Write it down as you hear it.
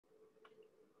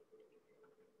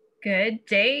Good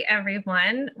day,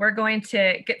 everyone. We're going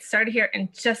to get started here in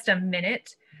just a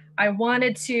minute. I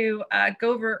wanted to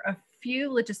go over a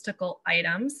few logistical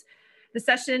items. The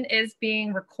session is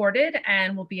being recorded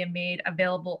and will be made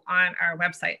available on our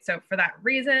website. So for that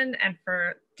reason, and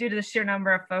due to the sheer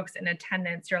number of folks in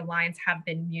attendance, your lines have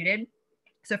been muted.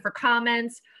 So for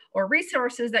comments or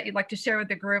resources that you'd like to share with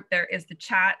the group, there is the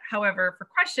chat. However, for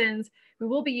questions, we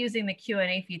will be using the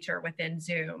Q&A feature within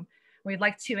Zoom. We'd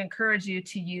like to encourage you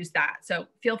to use that. So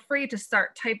feel free to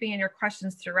start typing in your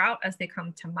questions throughout as they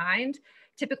come to mind.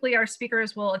 Typically, our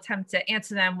speakers will attempt to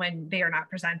answer them when they are not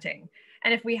presenting.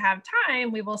 And if we have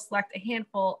time, we will select a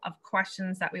handful of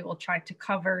questions that we will try to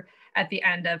cover at the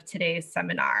end of today's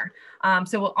seminar.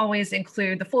 So we'll always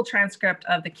include the full transcript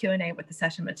of the Q&A with the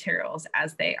session materials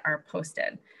as they are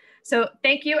posted. So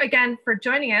thank you again for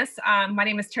joining us. My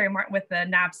name is Terry Martin with the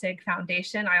NABSIG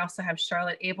Foundation. I also have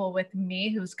Charlotte Abel with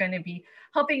me, who's going to be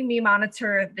helping me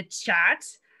monitor the chat.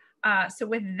 So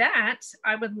with that,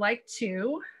 I would like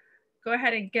to go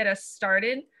ahead and get us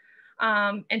started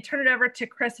and turn it over to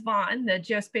Chris Vaughn, the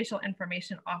Geospatial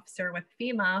Information Officer with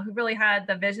FEMA, who really had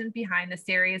the vision behind the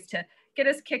series to get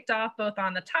us kicked off both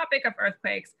on the topic of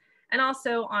earthquakes and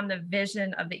also on the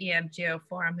vision of the EM Geo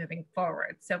Forum moving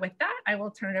forward. So with that, I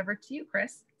will turn it over to you,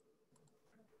 Chris.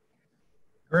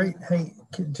 Great. Hey,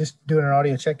 just doing an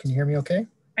audio check. Can you hear me okay?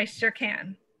 I sure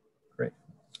can. Great.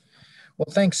 Well,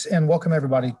 thanks and welcome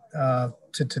everybody to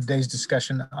today's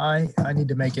discussion. I need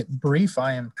to make it brief.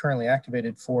 I am currently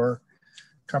activated for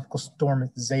Tropical Storm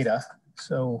Zeta.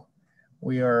 So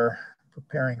we are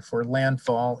preparing for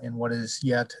landfall in what is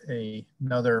yet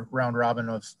another round robin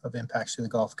of impacts to the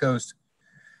Gulf Coast.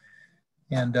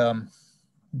 And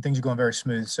things are going very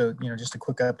smooth. So, just a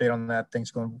quick update on that.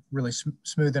 Things going really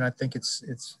smooth. And I think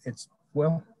it's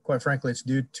well, quite frankly, it's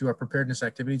due to our preparedness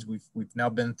activities. We've now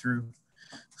been through,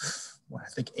 I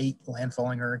think 8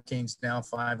 landfalling hurricanes now,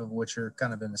 5 of which are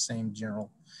kind of in the same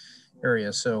general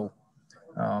area. So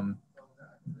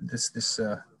this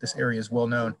area is well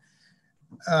known.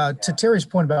 To Terry's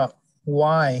point about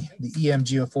why the EM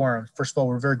Geo Forum, first of all,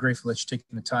 we're very grateful that you're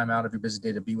taking the time out of your busy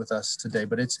day to be with us today,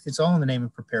 but it's all in the name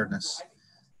of preparedness.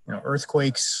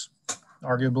 Earthquakes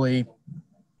arguably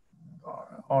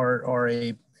are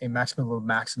a maximum of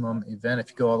maximum event. If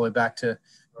you go all the way back to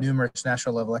numerous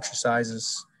national level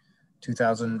exercises,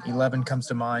 2011 comes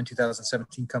to mind,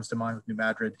 2017 comes to mind with New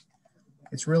Madrid.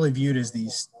 It's really viewed as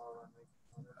these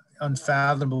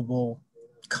unfathomable,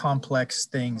 complex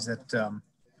things that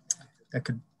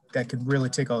could really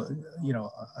take a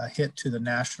hit to the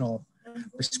national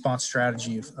response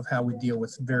strategy of how we deal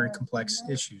with very complex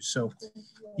issues. So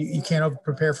you can't over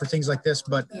prepare for things like this,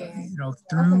 but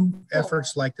through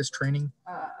efforts like this training,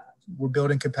 we're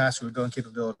building capacity, we're building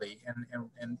capability,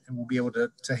 and we'll be able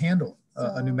to handle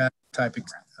a new type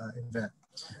event.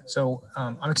 So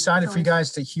I'm excited for you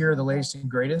guys to hear the latest and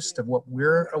greatest of what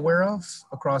we're aware of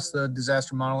across the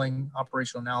disaster modeling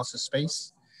operational analysis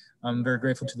space. I'm very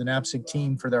grateful to the NABSIG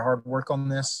team for their hard work on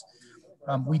this.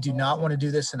 We do not want to do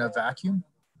this in a vacuum.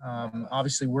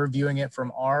 Obviously, we're viewing it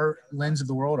from our lens of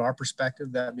the world, our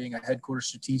perspective, that being a headquarters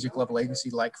strategic level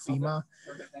agency like FEMA,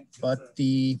 but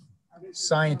the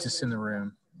scientists in the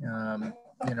room, we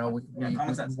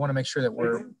want to make sure that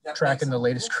we're tracking the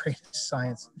latest, greatest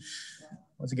science.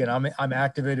 Once again, I'm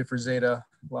activated for Zeta.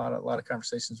 A lot of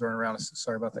conversations running around us.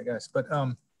 Sorry about that, guys. But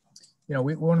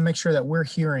we want to make sure that we're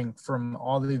hearing from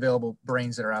all the available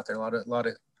brains that are out there. A lot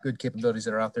of good capabilities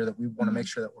that are out there that we want to make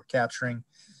sure that we're capturing,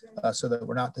 so that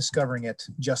we're not discovering it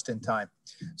just in time.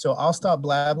 So I'll stop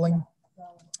blabbling,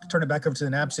 turn it back over to the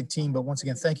NABSIG team. But once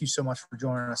again, thank you so much for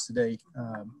joining us today.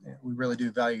 We really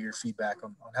do value your feedback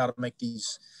on how to make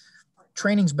these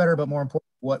trainings better, but more important,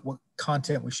 what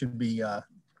content we should be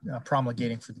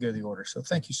promulgating for the good of the order. So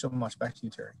thank you so much. Back to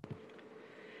you, Terry.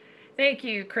 Thank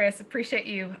you, Chris. Appreciate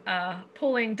you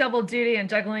pulling double duty and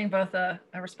juggling both a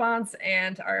response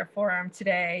and our forum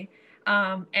today.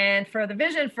 And for the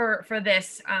vision for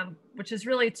this, which is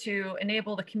really to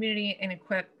enable the community and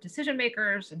equip decision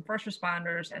makers and first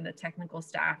responders and the technical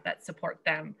staff that support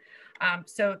them.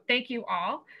 So thank you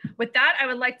all. With that, I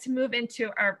would like to move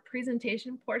into our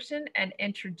presentation portion and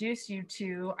introduce you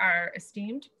to our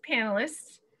esteemed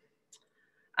panelists.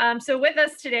 So with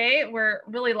us today, we're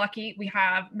really lucky. We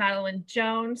have Madeline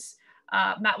Jones,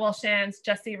 Matt Welshans,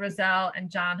 Jesse Rozelle,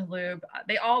 and John Holub.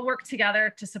 They all work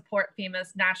together to support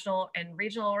FEMA's national and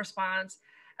regional response,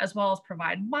 as well as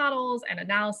provide models and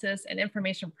analysis and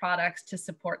information products to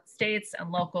support states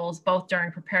and locals, both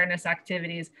during preparedness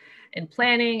activities in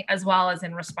planning, as well as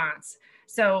in response.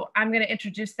 So I'm going to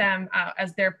introduce them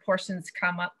as their portions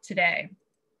come up today.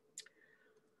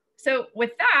 So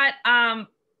with that,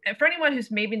 And for anyone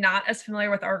who's maybe not as familiar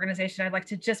with our organization, I'd like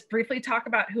to just briefly talk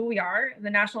about who we are. The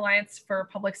National Alliance for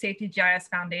Public Safety GIS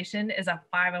Foundation is a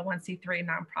 501c3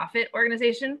 nonprofit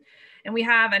organization, and we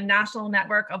have a national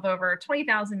network of over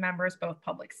 20,000 members, both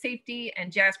public safety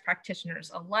and GIS practitioners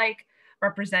alike,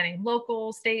 representing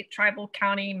local, state, tribal,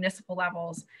 county, municipal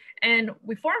levels. And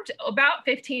we formed about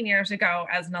 15 years ago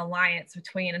as an alliance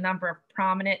between a number of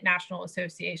prominent national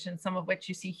associations, some of which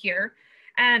you see here,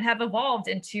 and have evolved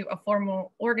into a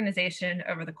formal organization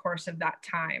over the course of that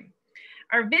time.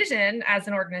 Our vision as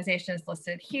an organization is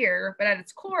listed here, but at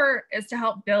its core is to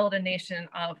help build a nation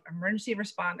of emergency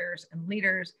responders and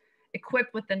leaders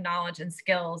equipped with the knowledge and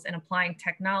skills in applying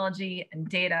technology and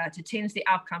data to change the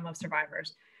outcome of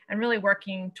survivors, and really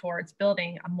working towards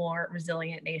building a more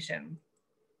resilient nation.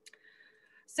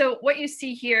 So what you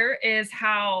see here is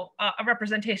how a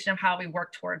representation of how we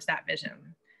work towards that vision.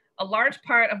 A large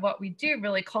part of what we do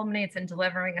really culminates in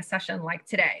delivering a session like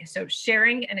today. So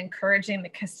sharing and encouraging the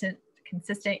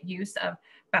consistent use of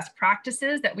best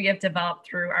practices that we have developed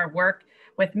through our work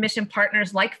with mission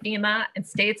partners like FEMA and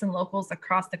states and locals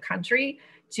across the country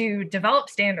to develop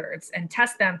standards and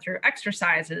test them through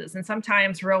exercises and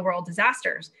sometimes real world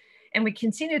disasters. And we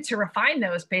continue to refine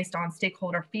those based on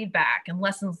stakeholder feedback and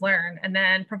lessons learned, and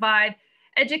then provide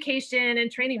education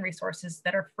and training resources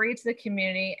that are free to the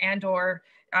community and or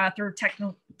through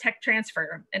tech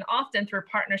transfer, and often through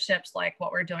partnerships like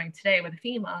what we're doing today with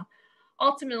FEMA,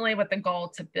 ultimately with the goal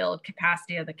to build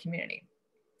capacity of the community.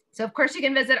 So of course you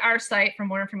can visit our site for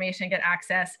more information, get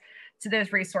access to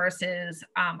those resources.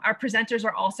 Our presenters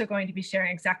are also going to be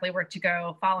sharing exactly where to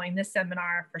go following this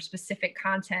seminar for specific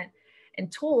content and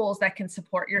tools that can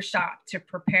support your shop to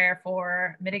prepare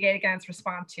for, mitigate against,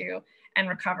 respond to, and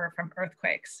recover from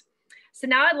earthquakes. So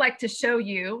now I'd like to show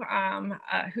you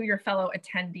who your fellow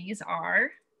attendees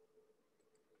are.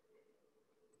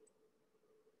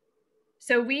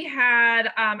 So we had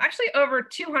actually over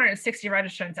 260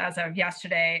 registrants as of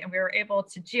yesterday, and we were able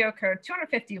to geocode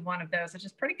 251 of those, which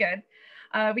is pretty good.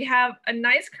 We have a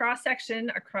nice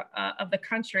cross-section of the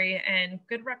country and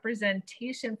good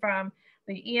representation from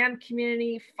the EM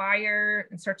community, fire,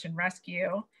 and search and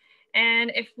rescue.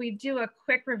 And if we do a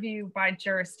quick review by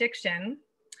jurisdiction,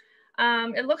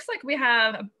 it looks like we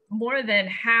have more than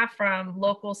half from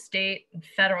local, state, and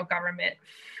federal government,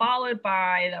 followed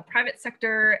by the private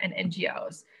sector and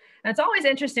NGOs. And it's always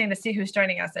interesting to see who's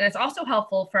joining us. And it's also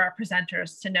helpful for our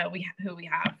presenters to know who we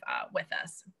have with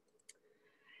us.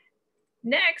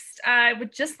 Next, I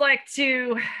would just like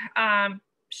to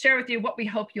share with you what we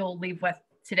hope you'll leave with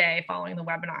today following the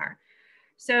webinar.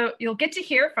 So you'll get to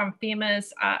hear from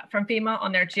FEMA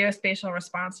on their geospatial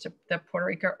response to the Puerto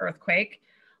Rico earthquake,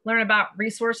 learn about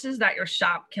resources that your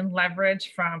shop can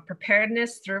leverage from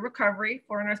preparedness through recovery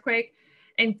for an earthquake,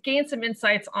 and gain some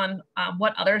insights on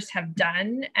what others have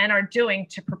done and are doing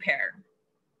to prepare.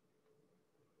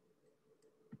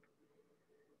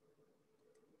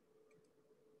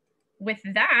 With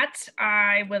that,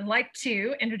 I would like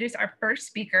to introduce our first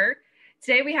speaker.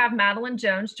 Today we have Madeline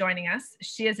Jones joining us.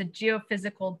 She is a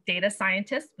geophysical data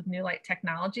scientist with NewLight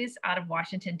Technologies out of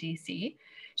Washington, D.C.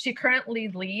 She currently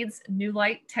leads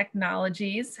NewLight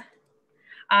Technologies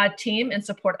team in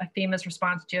support of FEMA's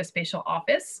Response Geospatial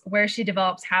Office, where she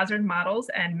develops hazard models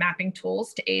and mapping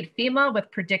tools to aid FEMA with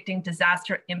predicting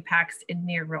disaster impacts in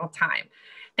near real time.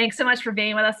 Thanks so much for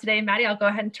being with us today, Maddie. I'll go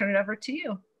ahead and turn it over to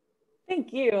you.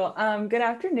 Thank you. Good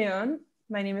afternoon.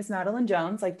 My name is Madeline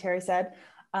Jones, like Terry said.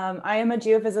 I am a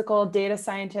geophysical data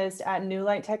scientist at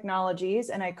NewLight Technologies,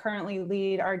 and I currently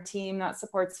lead our team that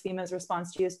supports FEMA's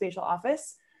Response Geospatial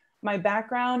Office. My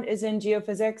background is in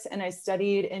geophysics, and I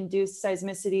studied induced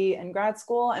seismicity in grad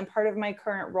school, and part of my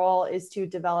current role is to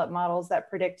develop models that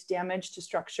predict damage to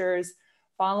structures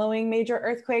following major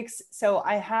earthquakes. So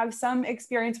I have some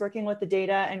experience working with the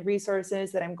data and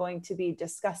resources that I'm going to be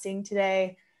discussing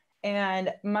today.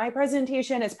 And my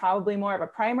presentation is probably more of a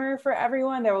primer for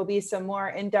everyone. There will be some more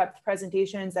in-depth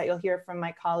presentations that you'll hear from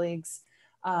my colleagues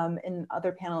and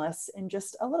other panelists in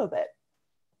just a little bit.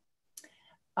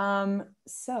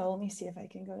 So let me see if I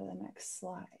can go to the next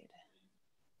slide.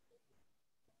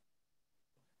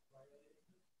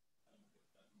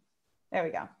 There we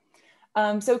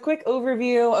go. So quick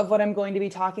overview of what I'm going to be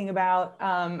talking about.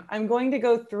 I'm going to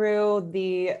go through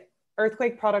the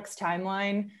earthquake products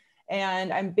timeline,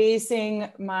 and I'm basing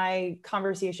my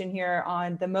conversation here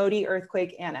on the MODI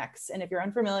Earthquake Annex. And if you're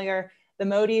unfamiliar, the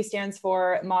MODI stands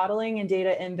for Modeling and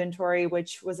Data Inventory,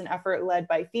 which was an effort led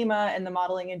by FEMA and the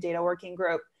Modeling and Data Working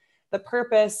Group. The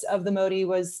purpose of the MODI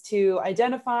was to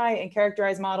identify and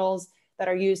characterize models that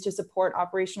are used to support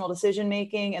operational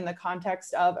decision-making in the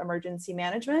context of emergency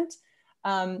management.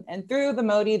 And through the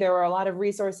MODI, there were a lot of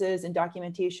resources and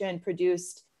documentation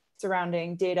produced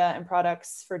surrounding data and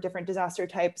products for different disaster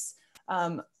types.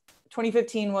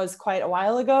 2015 was quite a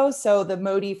while ago, so the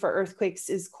MODI for earthquakes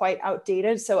is quite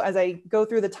outdated. So as I go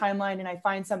through the timeline and I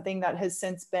find something that has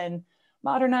since been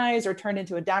modernized or turned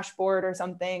into a dashboard or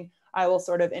something, I will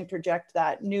sort of interject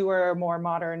that newer, more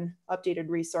modern, updated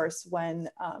resource when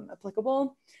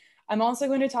applicable. I'm also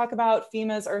going to talk about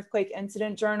FEMA's Earthquake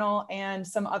Incident Journal and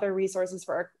some other resources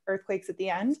for earthquakes at the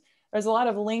end. There's a lot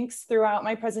of links throughout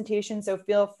my presentation, so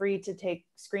feel free to take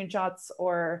screenshots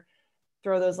or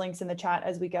throw those links in the chat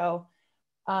as we go.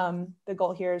 The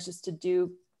goal here is just to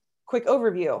do quick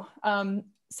overview.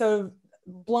 So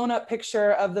blown up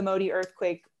picture of the MODI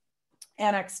earthquake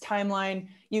annex timeline.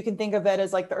 You can think of it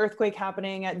as like the earthquake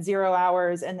happening at 0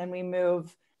 hours, and then we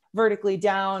move vertically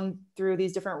down through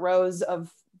these different rows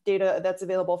of data that's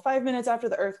available 5 minutes after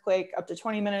the earthquake, up to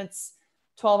 20 minutes,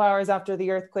 12 hours after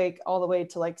the earthquake, all the way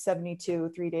to like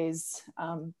 72, 3 days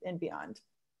and beyond.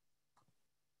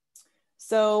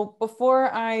 So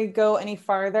before I go any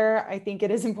farther, I think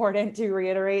it is important to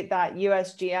reiterate that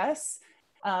USGS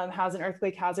has an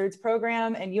earthquake hazards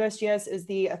program, and USGS is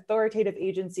the authoritative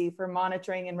agency for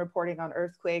monitoring and reporting on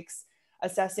earthquakes,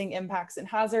 assessing impacts and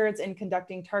hazards, and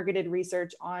conducting targeted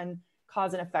research on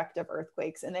cause and effect of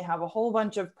earthquakes. And they have a whole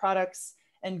bunch of products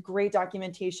and great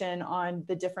documentation on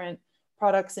the different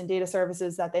products and data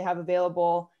services that they have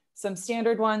available. Some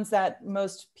standard ones that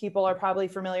most people are probably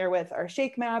familiar with are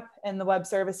ShakeMap and the web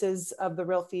services of the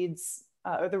real feeds,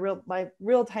 or the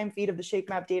real-time feed of the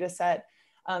ShakeMap data set.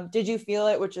 Did You Feel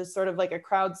It, which is sort of like a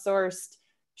crowdsourced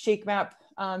ShakeMap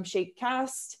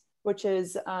Shakecast, which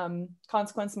is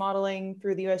consequence modeling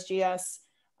through the USGS,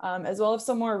 as well as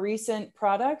some more recent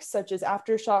products such as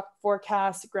aftershock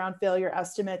forecasts, ground failure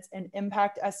estimates, and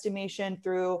impact estimation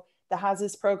through the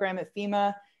HAZAS program at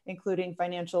FEMA, including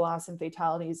financial loss and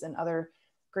fatalities and other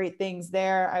great things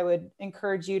there. I would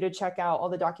encourage you to check out all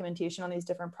the documentation on these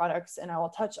different products, and I will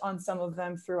touch on some of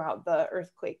them throughout the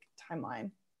earthquake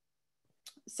timeline.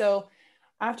 So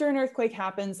after an earthquake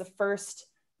happens, the first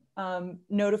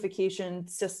notification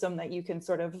system that you can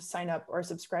sort of sign up or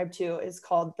subscribe to is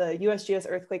called the USGS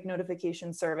Earthquake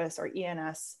Notification Service, or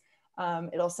ENS.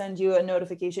 It'll send you a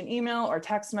notification email or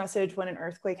text message when an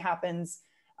earthquake happens,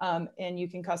 and you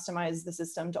can customize the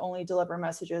system to only deliver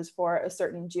messages for a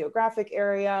certain geographic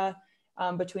area,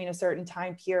 between a certain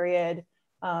time period,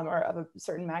 or of a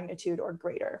certain magnitude or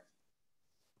greater.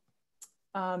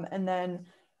 And then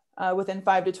within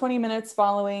 5 to 20 minutes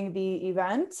following the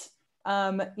event,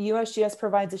 USGS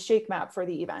provides a shake map for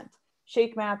the event.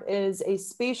 Shake map is a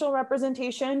spatial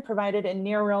representation provided in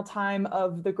near real time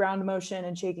of the ground motion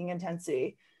and shaking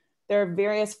intensity. There are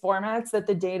various formats that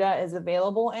the data is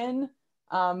available in.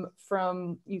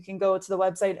 You can go to the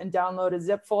website and download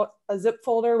a zip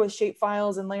folder with shape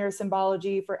files and layer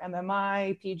symbology for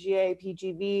MMI, PGA,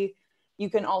 PGV. You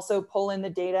can also pull in the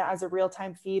data as a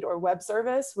real-time feed or web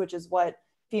service, which is what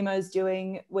FEMA is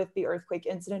doing with the Earthquake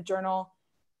Incident Journal.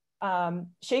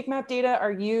 Shake map data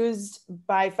are used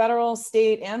by federal,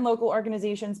 state, and local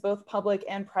organizations, both public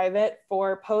and private,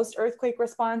 for post-earthquake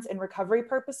response and recovery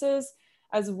purposes,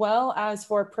 as well as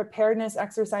for preparedness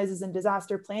exercises and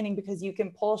disaster planning, because you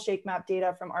can pull shake map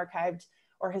data from archived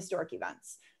or historic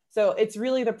events. So it's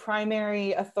really the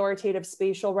primary authoritative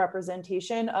spatial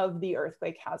representation of the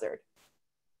earthquake hazard.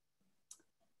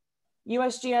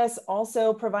 USGS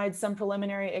also provides some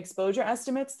preliminary exposure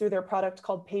estimates through their product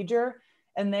called Pager,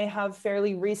 and they have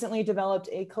fairly recently developed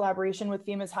a collaboration with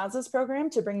FEMA's HAZAS program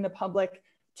to bring the public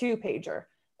to Pager.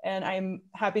 And I'm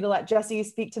happy to let Jesse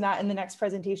speak to that in the next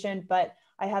presentation, but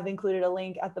I have included a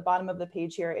link at the bottom of the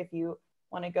page here if you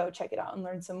want to go check it out and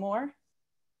learn some more.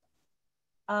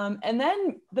 And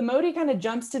then the MODI kind of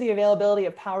jumps to the availability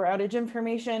of power outage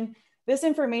information. This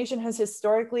information has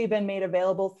historically been made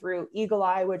available through Eagle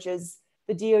Eye, which is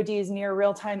the DoD's near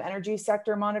real-time energy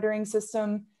sector monitoring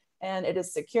system. And it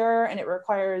is secure and it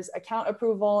requires account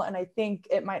approval. And I think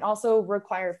it might also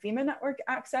require FEMA network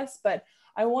access, but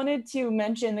I wanted to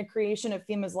mention the creation of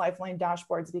FEMA's Lifeline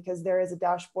dashboards, because there is a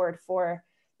dashboard for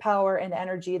power and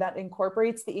energy that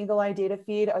incorporates the Eagle Eye data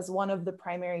feed as one of the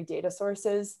primary data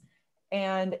sources.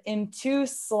 And in 2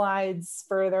 slides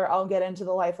further, I'll get into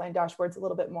the Lifeline dashboards a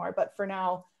little bit more, but for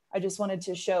now, I just wanted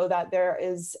to show that there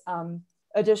is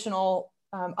additional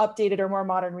updated or more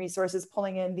modern resources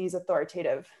pulling in these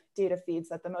authoritative data feeds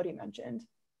that the MODI mentioned.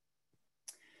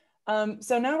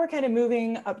 So now we're kind of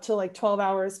moving up to like 12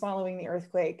 hours following the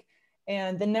earthquake.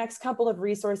 And the next couple of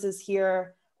resources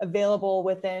here available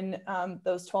within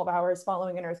those 12 hours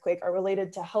following an earthquake are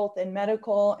related to health and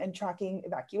medical and tracking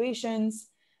evacuations.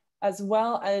 as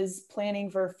well as planning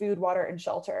for food, water, and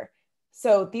shelter.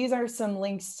 So these are some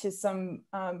links to some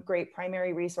great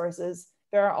primary resources.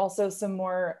 There are also some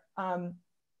more,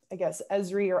 I guess,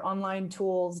 Esri or online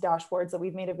tools, dashboards that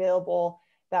we've made available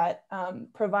that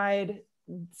provide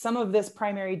some of this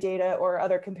primary data or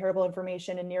other comparable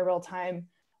information in near real time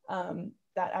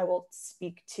that I will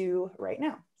speak to right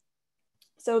now.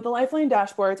 So the Lifeline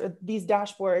dashboards, or these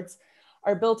dashboards,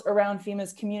 are built around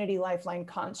FEMA's Community Lifeline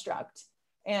construct.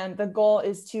 And the goal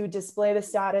is to display the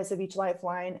status of each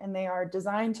lifeline, and they are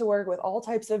designed to work with all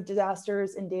types of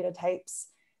disasters and data types.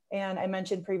 And I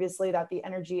mentioned previously that the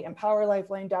Energy and Power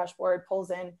Lifeline dashboard pulls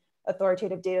in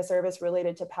authoritative data service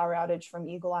related to power outage from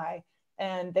Eagle Eye.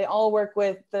 And they all work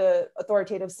with the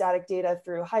authoritative static data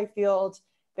through Highfield.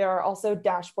 There are also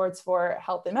dashboards for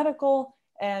health and medical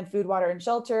and food, water, and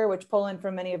shelter, which pull in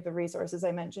from many of the resources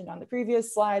I mentioned on the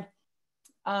previous slide.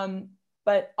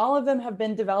 But all of them have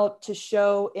been developed to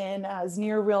show in as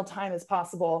near real time as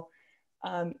possible,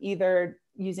 either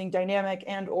using dynamic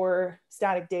and or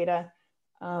static data,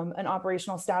 an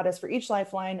operational status for each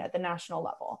lifeline at the national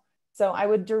level. So I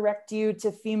would direct you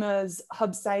to FEMA's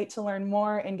hub site to learn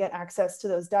more and get access to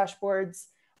those dashboards.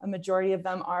 A majority of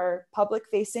them are public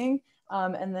facing,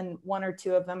 and then one or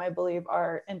two of them, I believe,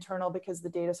 are internal because the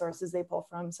data sources they pull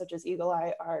from, such as Eagle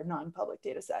Eye, are non-public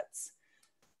data sets.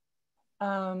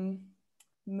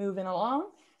 Moving along.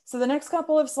 So the next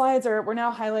couple of slides we're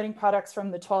now highlighting products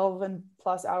from the 12 and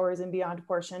plus hours and beyond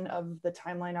portion of the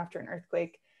timeline after an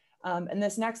earthquake. And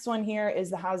this next one here is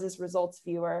the HAZUS results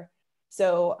viewer.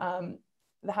 So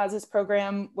the HAZUS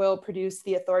program will produce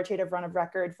the authoritative run of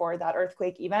record for that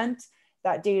earthquake event.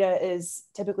 That data is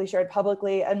typically shared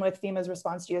publicly, and with FEMA's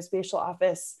Response Geospatial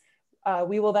Office,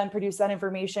 we will then produce that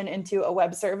information into a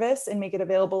web service and make it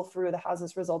available through the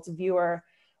HAZUS results viewer,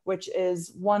 which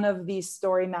is one of the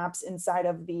story maps inside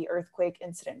of the earthquake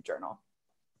incident journal.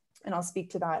 And I'll speak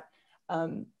to that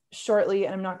shortly.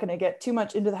 And I'm not going to get too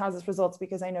much into the HAZUS results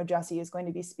because I know Jesse is going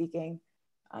to be speaking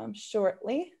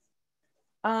shortly.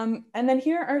 And then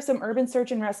here are some urban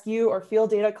search and rescue or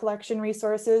field data collection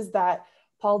resources that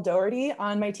Paul Doherty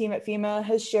on my team at FEMA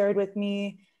has shared with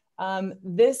me.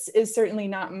 This is certainly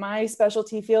not my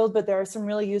specialty field, but there are some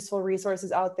really useful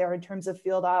resources out there in terms of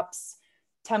field ops,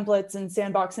 templates and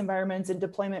sandbox environments and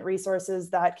deployment resources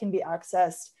that can be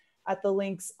accessed at the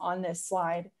links on this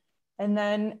slide. And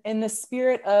then in the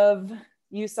spirit of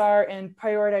USAR and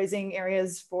prioritizing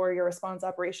areas for your response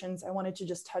operations, I wanted to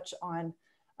just touch on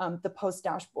the POST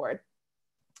dashboard.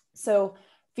 So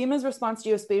FEMA's Response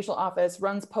Geospatial Office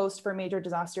runs POST for major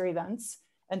disaster events,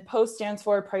 and POST stands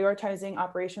for Prioritizing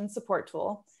Operations Support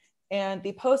Tool. And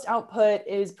the POST output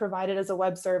is provided as a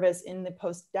web service in the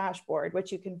POST dashboard,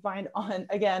 which you can find on,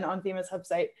 again, on FEMA's hub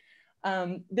site.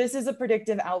 This is a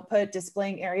predictive output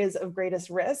displaying areas of greatest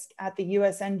risk at the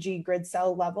USNG grid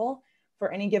cell level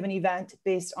for any given event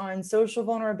based on social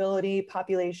vulnerability,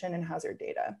 population, and hazard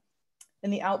data.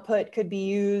 And the output could be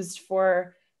used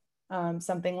for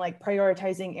something like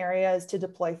prioritizing areas to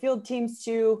deploy field teams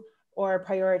to, or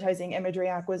prioritizing imagery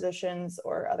acquisitions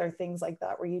or other things like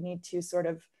that, where you need to sort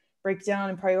of break down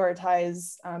and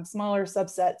prioritize smaller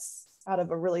subsets out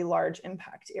of a really large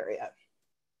impact area.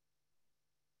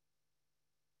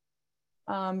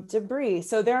 Debris.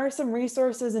 So there are some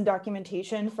resources and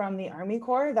documentation from the Army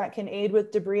Corps that can aid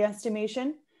with debris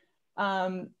estimation.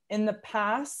 In the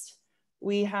past,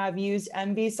 we have used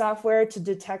MV software to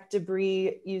detect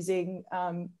debris using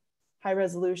high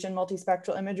resolution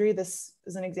multispectral imagery. This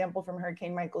is an example from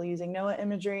Hurricane Michael using NOAA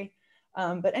imagery.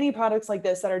 But any products like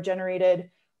this that are generated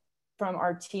from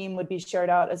our team would be shared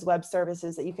out as web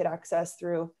services that you could access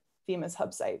through FEMA's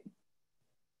hub site.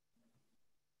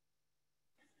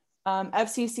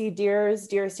 FCC DIRS,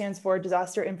 DIRS stands for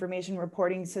Disaster Information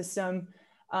Reporting System.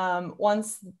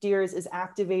 Once DIRS is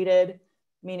activated,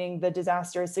 meaning the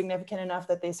disaster is significant enough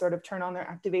that they sort of turn on their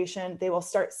activation, they will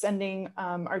start sending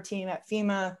our team at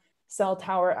FEMA cell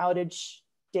tower outage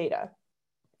data.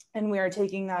 And we are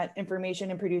taking that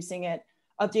information and producing it,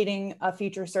 updating a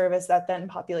feature service that then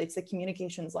populates the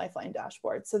communications lifeline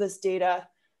dashboard. So this data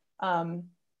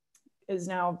is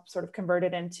now sort of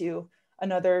converted into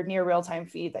another near real-time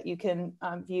feed that you can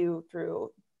view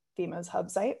through FEMA's hub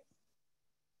site.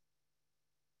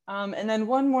 And then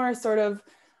one more sort of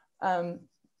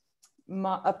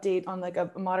update on like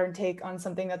a modern take on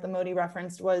something that the Modi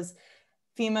referenced was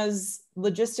FEMA's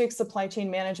logistics supply chain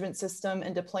management system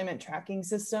and deployment tracking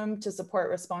system to support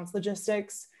response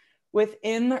logistics.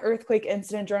 Within the Earthquake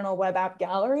Incident Journal web app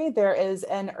gallery, there is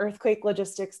an earthquake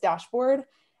logistics dashboard.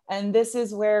 And this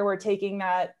is where we're taking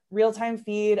that real-time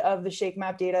feed of the shake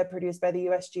map data produced by the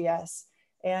USGS.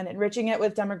 and enriching it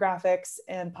with demographics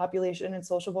and population and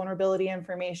social vulnerability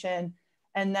information,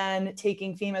 and then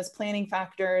taking FEMA's planning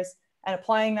factors and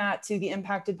applying that to the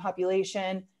impacted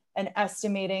population and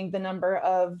estimating the number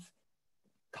of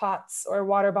cots or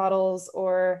water bottles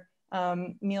or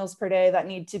meals per day that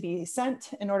need to be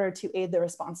sent in order to aid the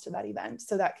response to that event.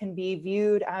 So that can be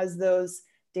viewed as those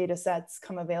data sets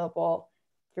come available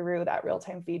through that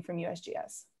real-time feed from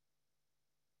USGS.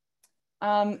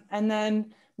 And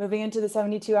then moving into the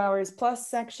 72 hours plus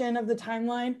section of the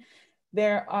timeline,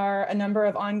 there are a number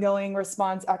of ongoing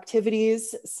response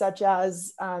activities, such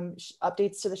as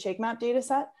updates to the shake map data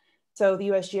set. So the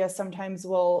USGS sometimes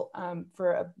will,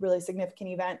 for a really significant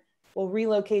event, will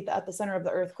relocate the epicenter of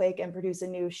the earthquake and produce a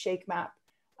new shake map.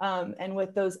 And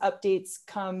with those updates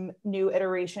come new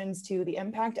iterations to the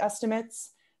impact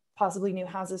estimates, possibly new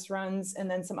HAZUS runs,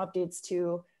 and then some updates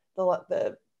to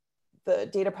the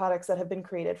data products that have been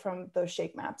created from those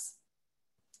shake maps.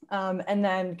 And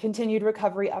then continued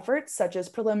recovery efforts, such as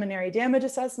preliminary damage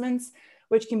assessments,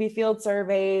 which can be field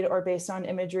surveyed or based on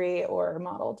imagery or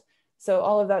modeled. So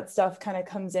all of that stuff kind of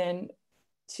comes in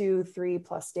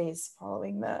 2-3+ days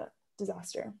following the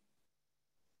disaster.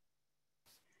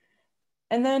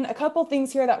 And then a couple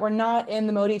things here that were not in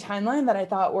the MODI timeline that I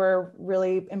thought were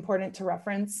really important to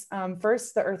reference.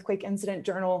 First, the Earthquake Incident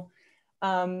Journal.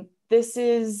 This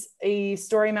is a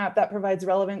story map that provides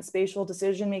relevant spatial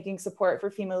decision-making support for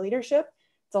FEMA leadership.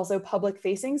 It's also public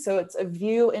facing, so it's a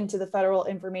view into the federal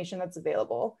information that's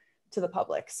available to the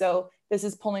public. So this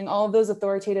is pulling all of those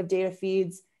authoritative data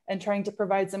feeds and trying to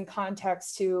provide some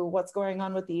context to what's going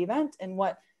on with the event and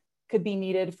what could be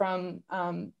needed from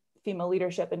FEMA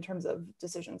leadership in terms of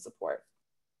decision support.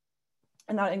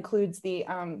 And that includes the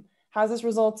HAZUS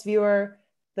results viewer,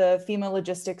 the FEMA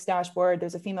logistics dashboard,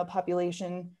 there's a FEMA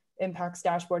population impacts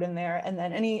dashboard in there, and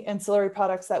then any ancillary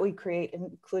products that we create,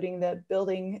 including the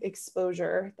building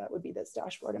exposure, that would be this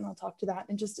dashboard, and I'll talk to that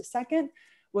in just a second,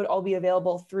 would all be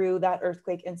available through that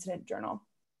Earthquake Incident Journal.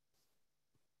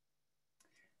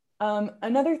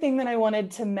 Another thing that I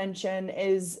wanted to mention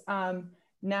is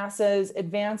NASA's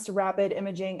Advanced Rapid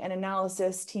Imaging and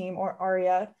Analysis team, or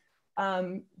ARIA.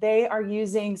 They are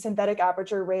using synthetic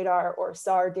aperture radar, or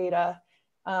SAR data,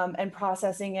 and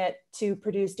processing it to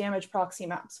produce damage proxy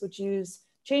maps, which use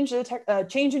change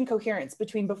in coherence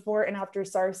between before and after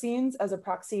SAR scenes as a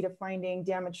proxy to finding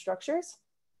damaged structures.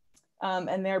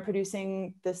 And they're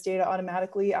producing this data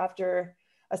automatically after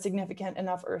a significant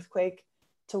enough earthquake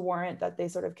to warrant that they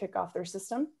sort of kick off their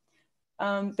system.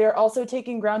 They're also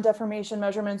taking ground deformation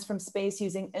measurements from space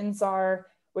using INSAR,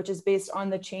 which is based on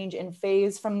the change in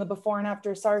phase from the before and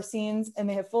after SAR scenes, and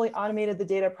they have fully automated the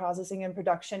data processing and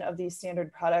production of these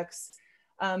standard products.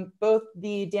 Both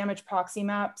the damage proxy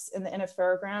maps and the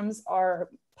interferograms are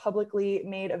publicly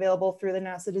made available through the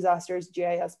NASA Disasters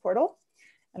GIS portal.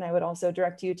 And I would also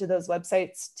direct you to those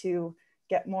websites to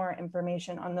get more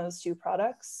information on those two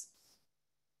products.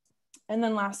 And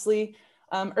then lastly,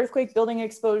 earthquake building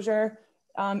exposure.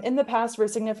 In the past, for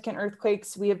significant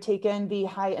earthquakes, we have taken the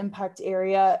high impact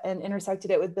area and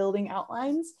intersected it with building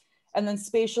outlines, and then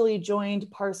spatially joined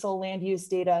parcel land use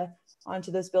data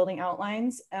onto those building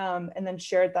outlines, and then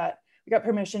shared that. We got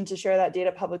permission to share that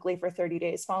data publicly for 30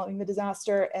 days following the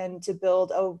disaster, and to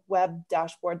build a web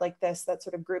dashboard like this that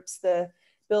sort of groups the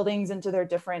buildings into their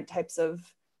different types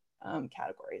of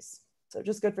categories. So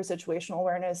just good for situational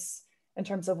awareness in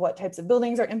terms of what types of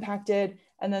buildings are impacted.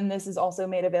 And then this is also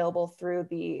made available through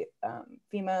the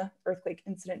FEMA Earthquake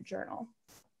Incident Journal.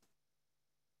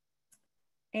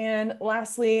 And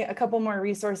lastly, a couple more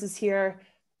resources here.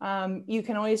 You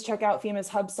can always check out FEMA's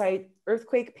hub site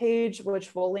earthquake page,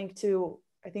 which will link to,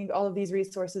 I think, all of these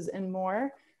resources and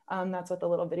more. That's what the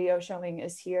little video showing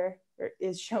is here, or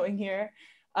is showing here.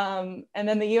 And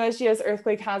then the USGS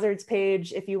earthquake hazards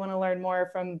page, if you want to learn more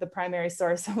from the primary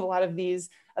source of a lot of these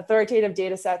authoritative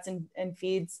data sets and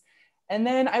feeds. And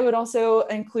then I would also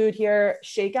include here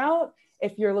Shakeout,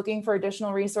 if you're looking for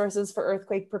additional resources for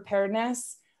earthquake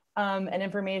preparedness and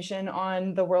information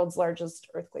on the world's largest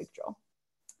earthquake drill.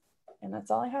 And that's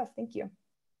all I have. Thank you.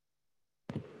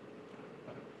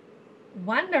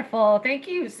 Wonderful. Thank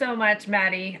you so much,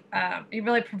 Maddie. You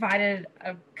really provided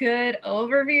a good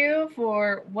overview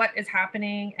for what is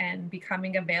happening and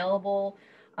becoming available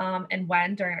and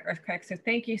when during an earthquake. So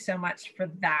thank you so much for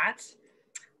that.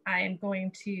 I am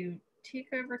going to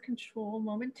take over control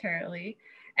momentarily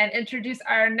and introduce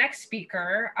our next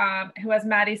speaker, who, as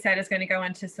Maddie said, is going to go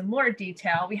into some more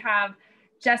detail. We have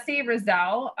Jesse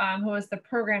Rozelle, who is the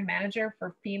program manager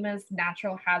for FEMA's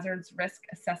Natural Hazards Risk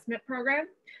Assessment Program.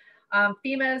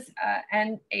 FEMA's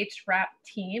NHRAP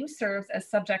team serves as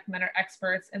subject matter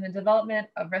experts in the development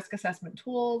of risk assessment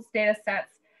tools, data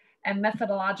sets, and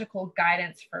methodological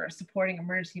guidance for supporting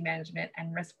emergency management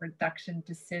and risk reduction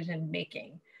decision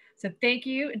making. So thank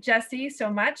you, Jesse, so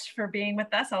much for being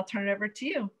with us. I'll turn it over to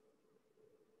you.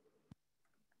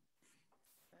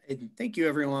 Thank you,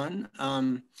 everyone.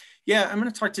 Yeah, I'm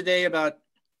going to talk today about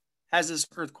hazardous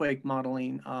earthquake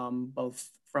modeling, both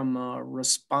from a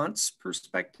response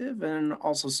perspective and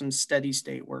also some steady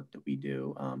state work that we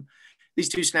do. These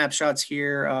two snapshots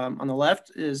here on the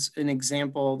left is an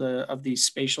example of the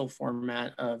spatial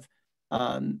format of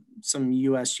some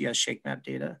USGS shake map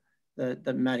data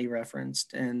that Maddie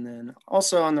referenced. And then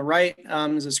also on the right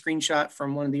is a screenshot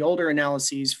from one of the older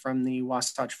analyses from the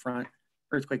Wasatch Front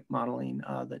earthquake modeling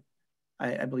that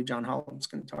I believe John Holub is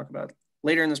going to talk about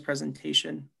later in this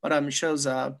presentation, but shows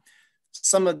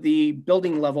some of the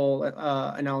building level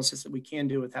analysis that we can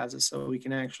do with HAZUS, so we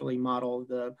can actually model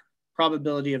the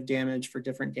probability of damage for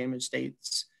different damage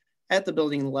states at the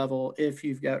building level if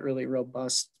you've got really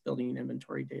robust building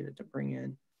inventory data to bring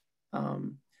in.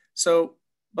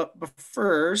 But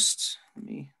first, let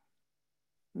me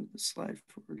move the slide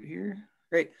forward here.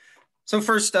 Great. So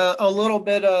first, a little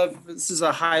bit of, this is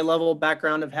a high level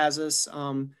background of HAZUS.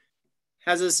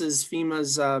 HAZUS is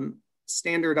FEMA's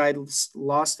standardized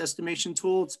loss estimation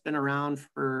tool. It's been around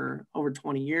for over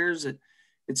 20 years. It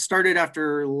started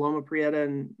after Loma Prieta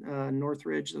and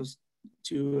Northridge, those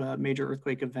two major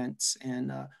earthquake events,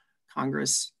 and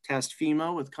Congress tasked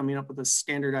FEMA with coming up with a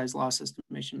standardized loss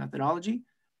estimation methodology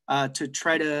to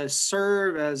try to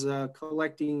serve as a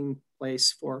collecting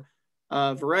place for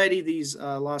a variety of these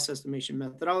loss estimation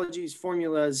methodologies,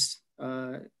 formulas,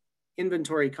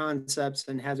 inventory concepts,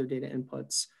 and hazard data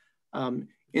inputs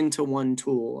into one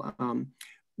tool.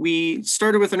 We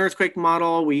started with an earthquake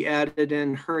model. We added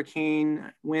in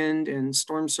hurricane, wind, and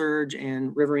storm surge,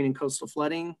 and riverine and coastal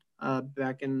flooding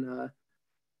back in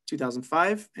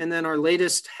 2005. And then our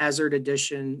latest hazard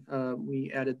addition,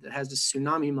 we added the HAZUS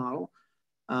tsunami model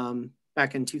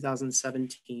back in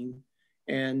 2017.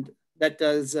 And that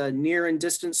does near and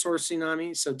distant source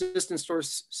tsunamis. So distant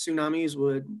source tsunamis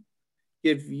would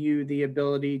give you the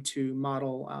ability to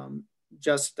model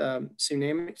just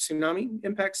tsunami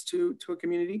impacts to a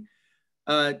community.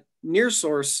 Near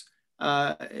source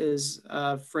is,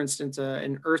 for instance,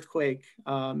 an earthquake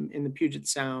in the Puget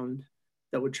Sound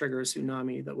that would trigger a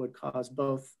tsunami that would cause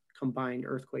both combined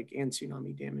earthquake and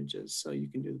tsunami damages. So you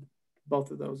can do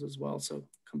both of those as well. So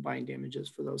combined damages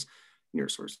for those near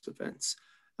source events.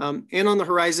 And on the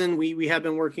horizon, we have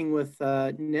been working with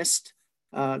NIST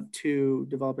to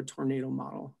develop a tornado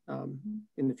model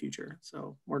in the future.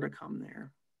 So more to come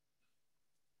there.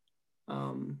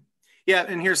 Yeah,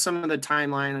 and here's some of the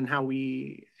timeline on how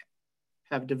we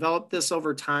have developed this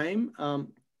over time.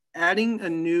 Adding a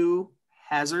new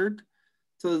hazard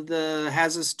to the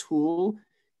HAZUS tool,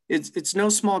 it's no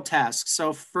small task.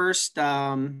 So first,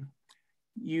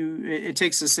 it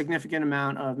takes a significant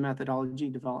amount of methodology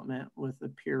development with a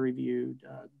peer-reviewed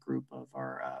group of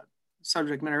our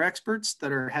subject matter experts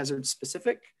that are hazard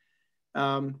specific.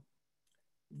 Then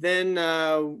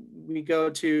we go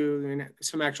to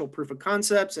some actual proof of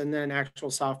concepts and then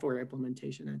actual software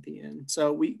implementation at the end.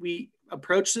 So we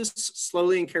approach this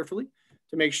slowly and carefully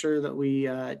to make sure that we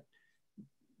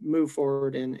move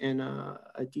forward in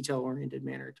a detail-oriented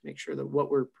manner to make sure that what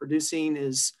we're producing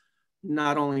is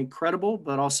not only credible,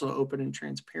 but also open and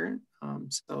transparent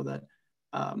so that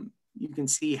you can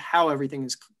see how everything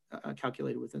is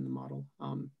calculated within the model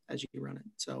as you run it.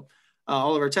 So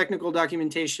all of our technical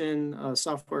documentation,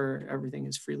 software, everything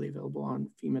is freely available on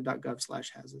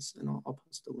fema.gov/HAZUS, and I'll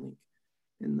post a link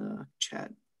in the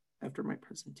chat after my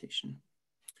presentation.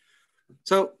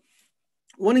 So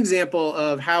one example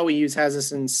of how we use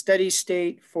HAZUS in steady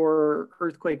state for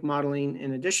earthquake modeling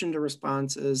in addition to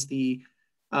response is the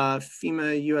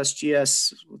FEMA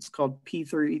USGS, what's called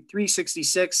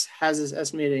P366, HAZUS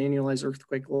Estimated Annualized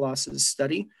Earthquake Losses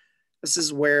Study. This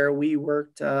is where we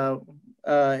worked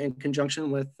in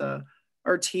conjunction with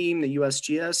our team, the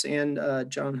USGS, and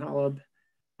John Holub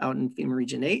out in FEMA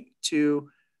Region 8 to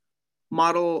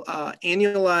model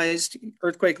annualized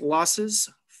earthquake losses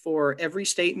for every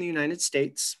state in the United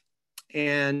States.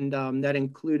 And that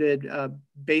included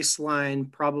baseline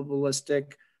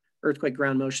probabilistic earthquake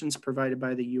ground motions provided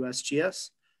by the USGS.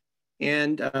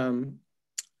 And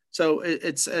so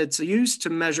it's used to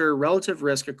measure relative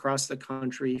risk across the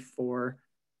country for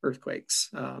earthquakes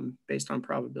based on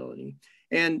probability.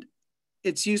 And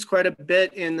it's used quite a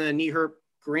bit in the NHRAP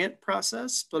grant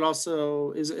process, but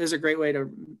also is a great way to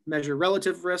measure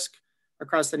relative risk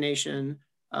across the nation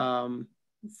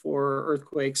for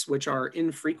earthquakes, which are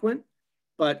infrequent,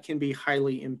 but can be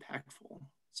highly impactful.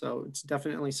 So it's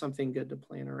definitely something good to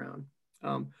plan around.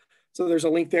 So there's a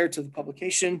link there to the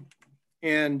publication.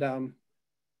 And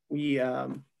we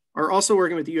are also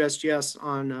working with the USGS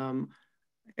on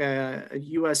a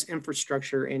U.S.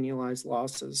 infrastructure annualized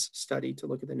losses study to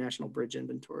look at the national bridge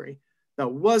inventory that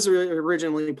was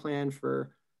originally planned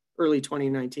for early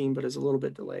 2019, but is a little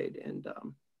bit delayed. And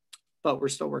but we're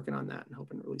still working on that and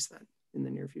hoping to release that in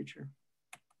the near future.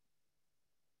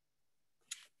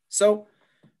 So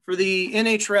for the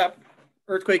NHRAP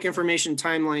earthquake information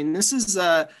timeline, this is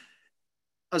a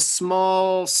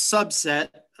small subset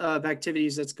of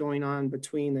activities that's going on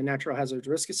between the Natural Hazards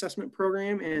Risk Assessment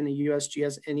Program and the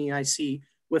USGS NEIC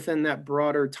within that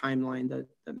broader timeline that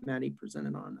Maddie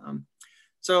presented on.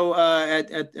 So at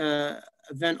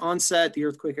event onset, the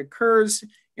earthquake occurs,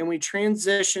 and we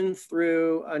transition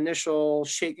through initial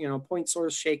point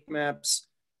source shake maps,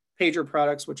 pager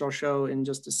products, which I'll show in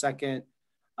just a second.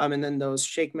 And then those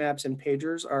shake maps and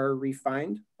pagers are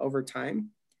refined over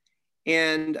time.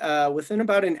 And within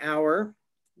about an hour,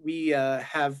 we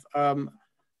have a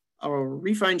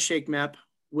refined shake map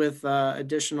with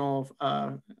additional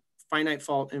finite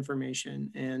fault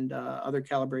information and other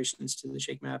calibrations to the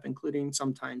shake map, including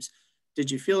sometimes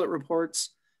did you feel it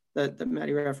reports that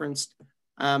Maddie referenced.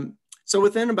 So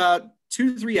within about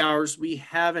 2 to 3 hours, we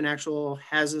have an actual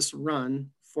HAZUS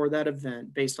run for that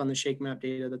event based on the shake map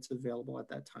data that's available at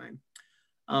that time.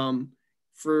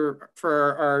 For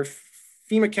our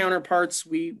FEMA counterparts,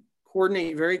 we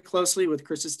coordinate very closely with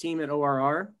Chris's team at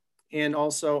ORR and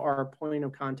also our point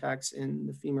of contacts in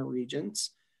the FEMA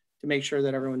regions to make sure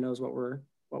that everyone knows what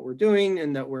we're doing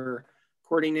and that we're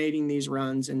coordinating these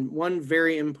runs. And one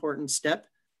very important step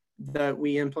that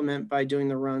we implement by doing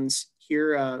the runs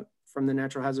here from the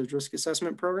Natural Hazards Risk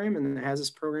Assessment Program and the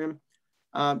HAZUS program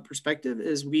perspective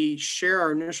is we share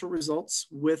our initial results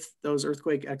with those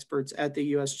earthquake experts at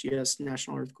the USGS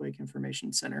National Earthquake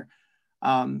Information Center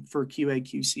for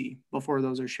QA/QC before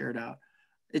those are shared out.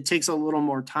 It takes a little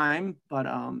more time, but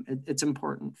it's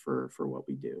important for what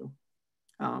we do.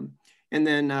 And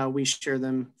then we share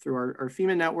them through our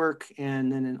FEMA network,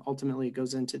 and then ultimately it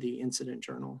goes into the incident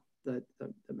journal that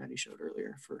Maddie showed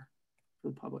earlier for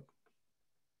the public.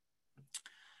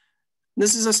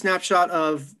 This is a snapshot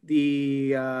of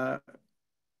the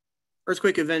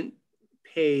earthquake event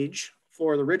page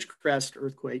for the Ridgecrest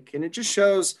earthquake, and it just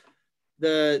shows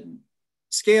the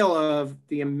scale of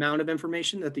the amount of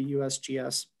information that the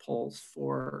USGS pulls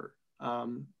for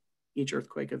each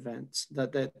earthquake event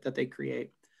that they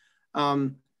create.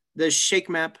 The shake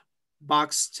map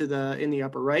box in the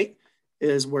upper right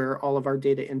is where all of our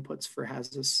data inputs for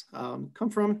HAZUS come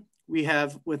from. We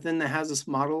have within the HAZUS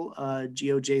model a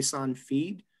GeoJSON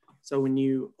feed. So when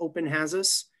you open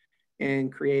HAZUS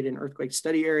and create an earthquake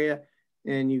study area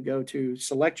and you go to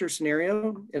select your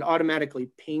scenario, it automatically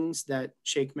pings that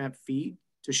shake map feed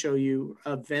to show you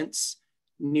events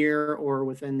near or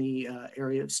within the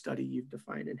area of study you've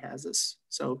defined in HAZUS.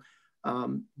 So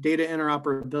data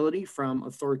interoperability from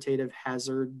authoritative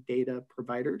hazard data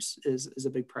providers is a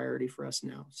big priority for us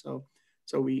now.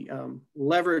 So we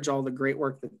leverage all the great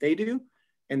work that they do,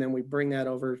 and then we bring that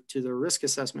over to the risk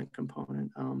assessment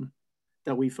component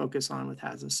that we focus on with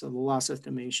HAZUS. So the loss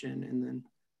estimation and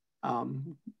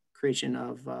then creation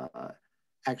of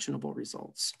actionable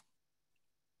results.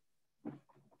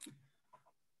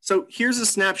 So here's a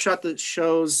snapshot that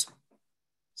shows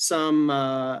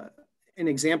an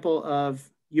example of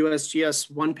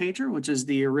USGS one pager, which is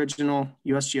the original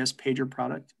USGS pager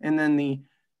product, and then the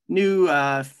new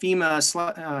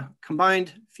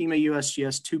combined FEMA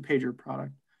USGS two pager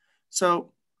product.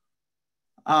 So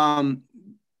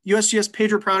USGS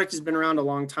pager product has been around a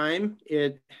long time.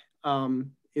 It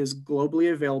is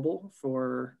globally available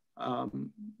for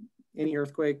any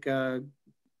earthquake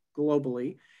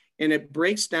globally, and it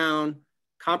breaks down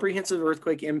comprehensive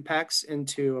earthquake impacts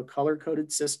into a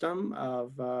color-coded system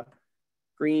of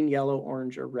green, yellow,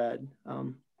 orange, or red.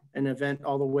 An event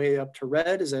all the way up to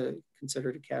red is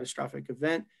considered a catastrophic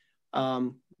event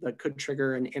that could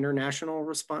trigger an international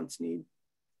response need,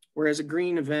 whereas a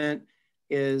green event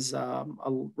is a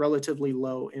relatively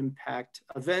low impact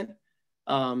event.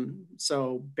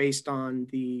 So based on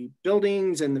the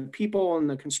buildings and the people and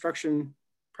the construction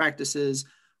practices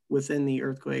within the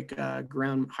earthquake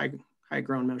high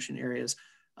ground motion areas,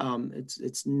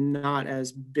 it's not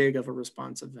as big of a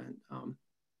response event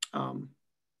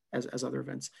as other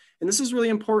events. And this is really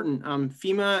important.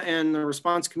 FEMA and the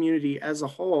response community as a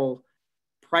whole,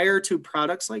 prior to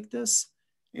products like this,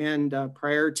 and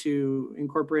prior to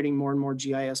incorporating more and more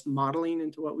GIS modeling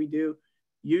into what we do,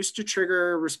 used to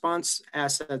trigger response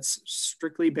assets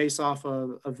strictly based off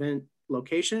of event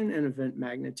location and event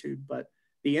magnitude, but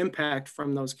the impact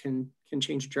from those can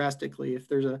change drastically. If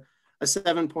there's a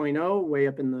 7.0 way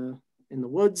up in the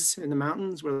woods, in the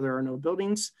mountains where there are no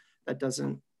buildings, that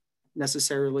doesn't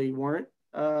necessarily warrant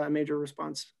a major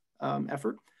response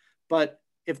effort. But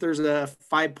if there's a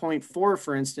 5.4,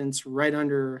 for instance, right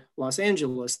under Los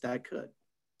Angeles, that could.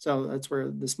 So that's where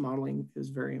this modeling is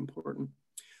very important.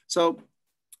 So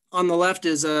on the left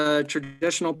is a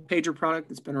traditional pager product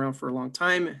that's been around for a long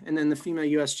time. And then the FEMA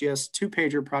USGS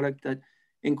 2-pager product that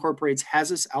incorporates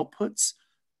HAZUS outputs,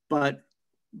 but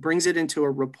brings it into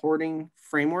a reporting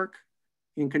framework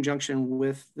in conjunction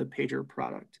with the pager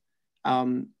product.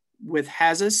 With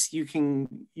HAZUS, you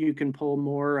can pull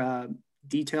more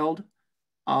detailed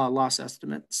loss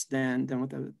estimates than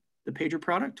with the pager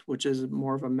product, which is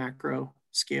more of a macro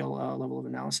scale level of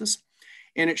analysis.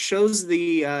 And it shows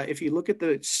the, if you look at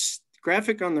the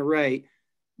graphic on the right,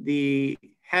 the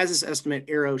HAZUS estimate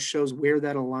arrow shows where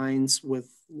that aligns with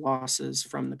losses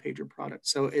from the pager product.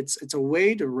 So it's a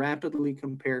way to rapidly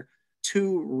compare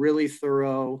two really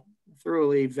thoroughly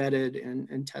vetted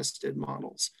and tested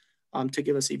models to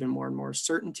give us even more and more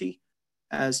certainty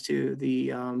as to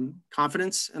the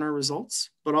confidence in our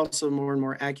results, but also more and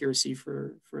more accuracy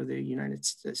for the United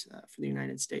States.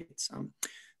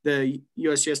 The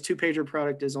USGS 2-pager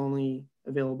product is only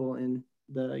available in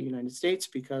the United States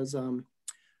because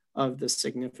of the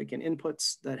significant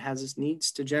inputs that HAZUS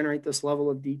needs to generate this level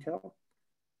of detail,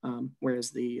 whereas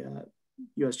the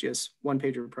USGS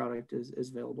 1-pager product is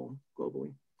available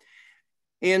globally.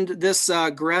 And this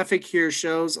graphic here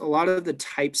shows a lot of the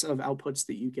types of outputs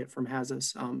that you get from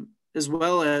HAZUS, as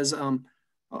well as a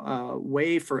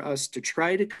way for us to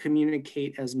try to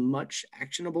communicate as much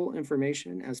actionable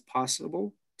information as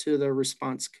possible to the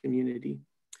response community,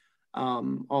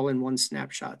 all in one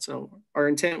snapshot. So our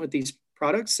intent with these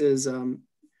products is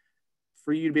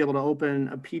for you to be able to open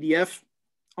a PDF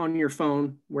on your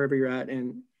phone, wherever you're at,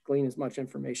 and glean as much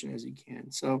information as you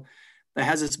can. So the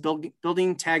HAZUS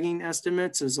building tagging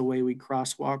estimates is a way we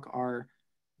crosswalk our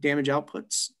damage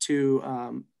outputs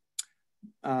to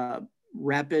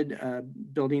rapid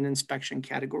building inspection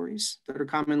categories that are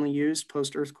commonly used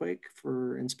post-earthquake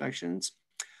for inspections.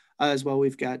 As well,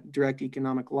 we've got direct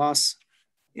economic loss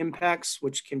impacts,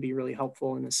 which can be really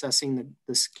helpful in assessing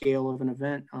the scale of an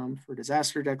event for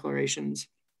disaster declarations,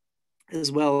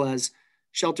 as well as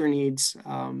shelter needs,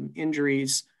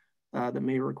 injuries that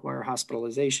may require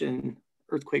hospitalization,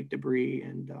 earthquake debris,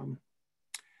 and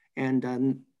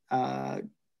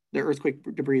the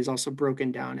earthquake debris is also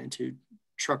broken down into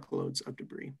truckloads of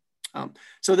debris.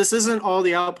 So this isn't all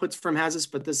the outputs from HAZUS,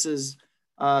 but this is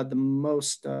the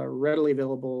most readily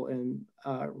available and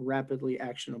rapidly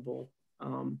actionable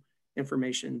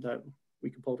information that we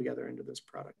can pull together into this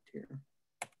product here.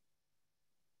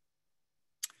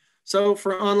 So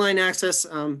for online access,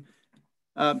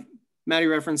 Maddie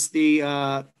referenced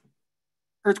the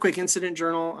Earthquake Incident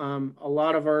Journal. A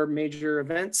lot of our major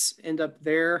events end up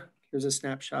there. Here's a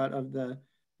snapshot of the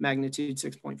magnitude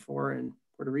 6.4 in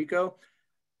Puerto Rico.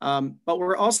 But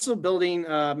we're also building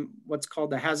what's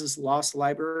called the HAZUS Loss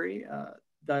Library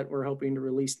that we're hoping to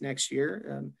release next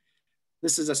year.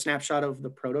 This is a snapshot of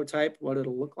the prototype, what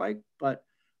it'll look like, but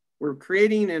we're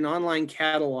creating an online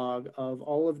catalog of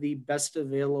all of the best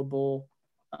available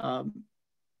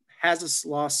HAZUS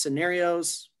loss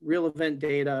scenarios, real event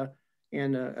data,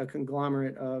 and a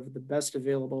conglomerate of the best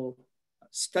available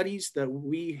studies that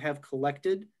we have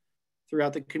collected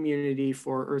throughout the community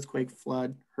for earthquake,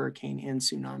 flood, hurricane, and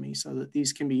tsunami, so that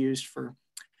these can be used for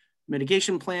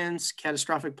mitigation plans,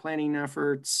 catastrophic planning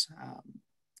efforts,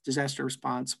 disaster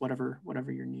response, whatever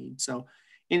your need. So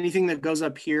anything that goes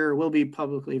up here will be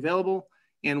publicly available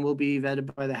and will be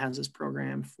vetted by the HAZUS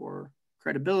program for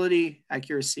credibility,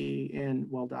 accuracy, and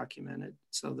well documented,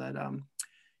 so that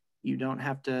you don't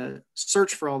have to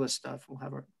search for all this stuff. We'll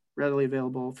have it readily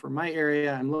available for my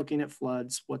area. I'm looking at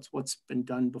floods, what's been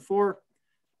done before,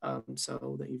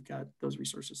 so that you've got those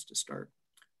resources to start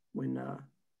when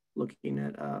looking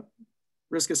at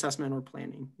risk assessment or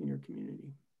planning in your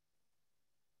community.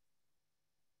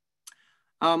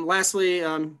 Lastly,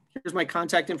 here's my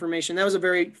contact information. That was a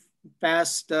very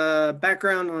fast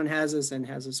background on HAZUS and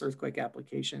HAZUS earthquake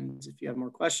applications. If you have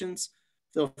more questions,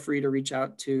 feel free to reach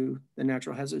out to the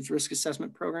Natural Hazards Risk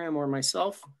Assessment Program or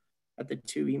myself at the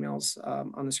 2 emails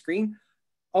on the screen.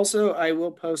 Also, I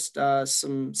will post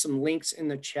some links in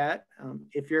the chat.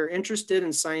 If you're interested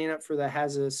in signing up for the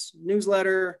HAZUS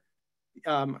newsletter,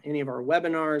 any of our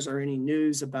webinars, or any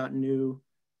news about new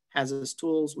Hazardous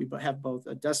tools. We have both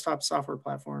a desktop software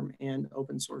platform and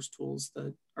open source tools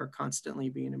that are constantly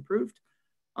being improved.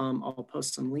 I'll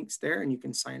post some links there and you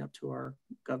can sign up to our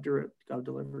Gov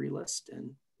delivery list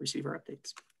and receive our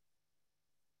updates.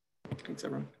 Thanks,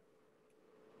 everyone.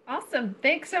 Awesome.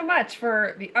 Thanks so much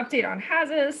for the update on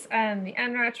HAZUS and the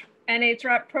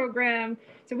NHRAP program.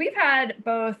 So we've had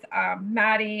both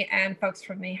Maddie and folks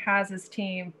from the HAZUS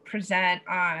team present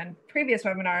on previous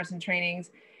webinars and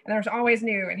trainings, and there's always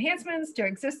new enhancements to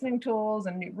existing tools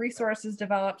and new resources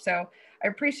developed. So I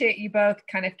appreciate you both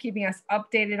kind of keeping us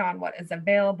updated on what is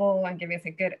available and giving us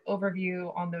a good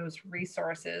overview on those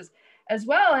resources, as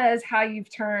well as how you've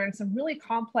turned some really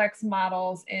complex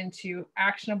models into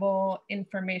actionable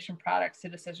information products to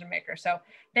decision makers. So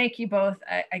thank you both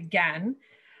again.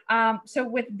 So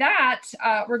with that,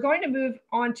 we're going to move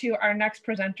on to our next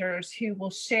presenters who will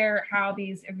share how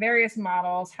these various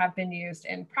models have been used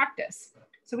in practice.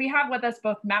 So we have with us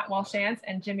both Matt Welshans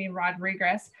and Jimmy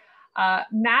Rodriguez.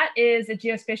 Matt is a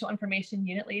geospatial information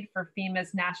unit lead for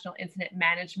FEMA's National Incident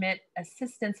Management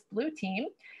Assistance Blue Team.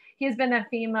 He has been a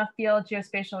FEMA field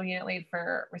geospatial unit lead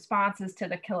for responses to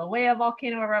the Kilauea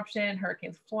volcano eruption,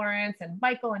 Hurricanes Florence and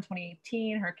Michael in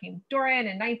 2018, Hurricane Dorian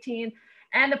in 2019,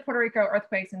 and the Puerto Rico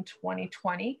earthquakes in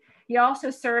 2020. He also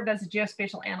served as a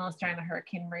geospatial analyst during the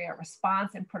Hurricane Maria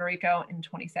response in Puerto Rico in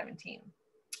 2017.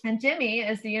 And Jimmy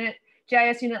is the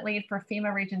GIS unit lead for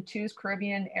FEMA Region 2's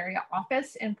Caribbean Area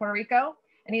Office in Puerto Rico.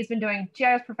 And he's been doing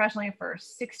GIS professionally for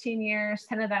 16 years,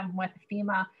 10 of them with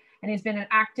FEMA. And he's been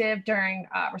active during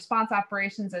response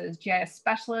operations as GIS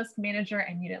specialist, manager,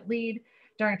 and unit lead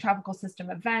during tropical system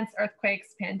events,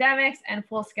 earthquakes, pandemics, and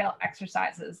full-scale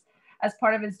exercises. As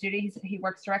part of his duties, he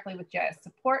works directly with GIS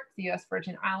support, the U.S.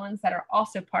 Virgin Islands that are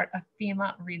also part of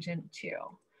FEMA Region 2.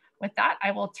 With that,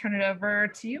 I will turn it over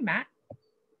to you, Matt.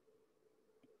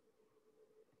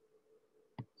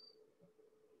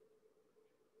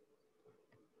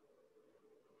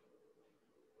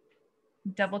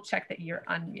 Double check that you're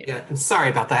unmuted. Yeah, sorry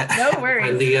about that. No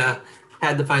worries.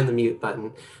 Had to find the mute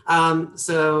button.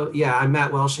 So yeah, I'm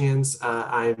Matt Welshans.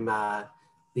 I'm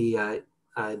the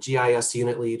GIS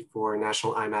unit lead for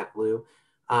National IMAT-Blue.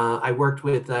 I worked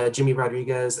with Jimmy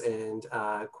Rodriguez and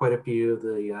quite a few of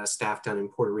the staff down in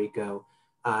Puerto Rico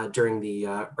during the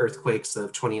earthquakes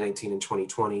of 2019 and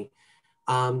 2020.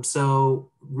 So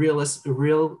we're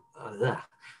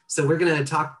going to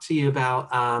talk to you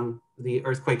about the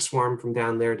earthquake swarm from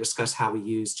down there, discuss how we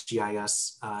used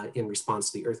GIS in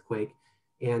response to the earthquake,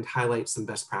 and highlight some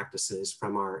best practices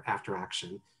from our after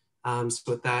action. So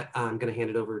with that, I'm going to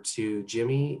hand it over to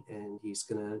Jimmy, and he's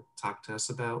going to talk to us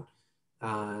about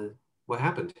what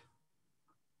happened.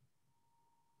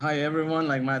 Hi, everyone.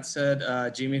 Like Matt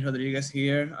said, Jimmy Rodriguez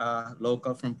here,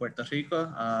 local from Puerto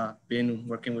Rico. Been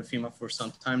working with FEMA for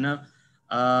some time now.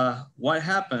 What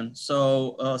happened?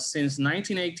 So since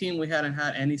 1918, we hadn't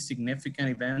had any significant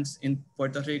events in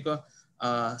Puerto Rico,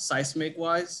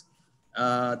 seismic-wise.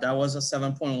 That was a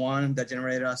 7.1 that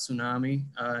generated a tsunami.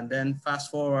 And then fast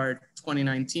forward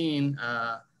 2019,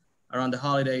 around the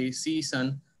holiday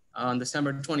season, on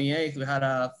December 28th, we had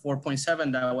a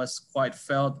 4.7 that was quite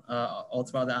felt all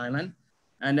throughout the island.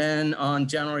 And then on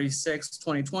January 6th,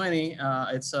 2020,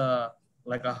 it's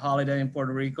like a holiday in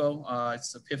Puerto Rico.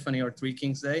 It's Epiphany or Three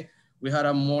Kings Day. We had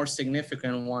a more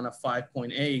significant one of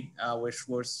 5.8, which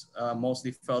was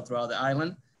mostly felt throughout the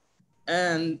island.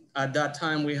 And at that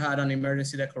time, we had an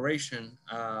emergency declaration.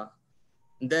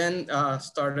 Then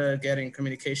started getting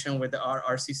communication with the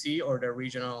RCC, or the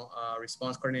Regional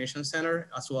Response Coordination Center,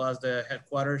 as well as the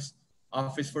headquarters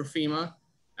office for FEMA.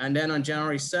 And then on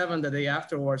January 7th, the day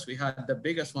afterwards, we had the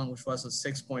biggest one, which was a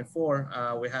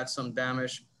 6.4. We had some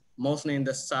damage, mostly in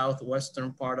the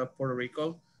southwestern part of Puerto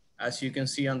Rico. As you can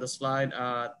see on the slide,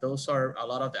 those are a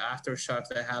lot of the aftershocks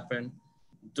that happened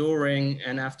during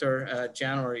and after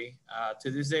January.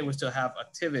 To this day, we still have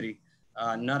activity,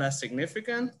 not as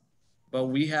significant, but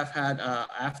we have had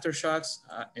aftershocks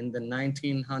in the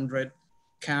 1900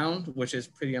 count, which is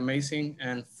pretty amazing.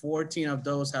 And 14 of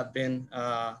those have been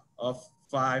of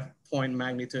 5-point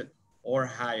magnitude or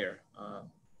higher.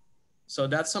 So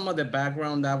that's some of the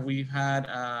background that we've had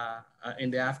in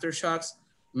the aftershocks.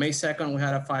 May 2nd, we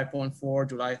had a 5.4.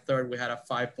 July 3rd, we had a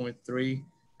 5.3.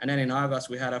 And then in August,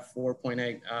 we had a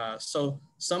 4.8. So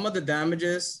some of the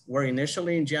damages were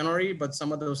initially in January, but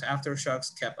some of those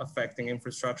aftershocks kept affecting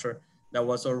infrastructure that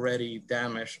was already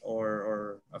damaged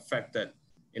or affected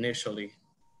initially.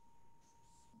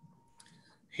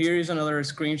 Here is another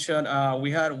screenshot.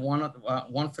 We had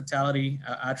one fatality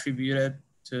attributed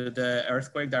to the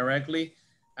earthquake directly.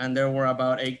 and there were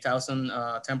about 8,000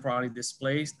 temporarily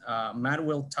displaced. Matt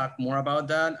will talk more about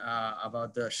that,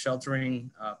 about the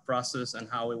sheltering process and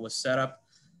how it was set up.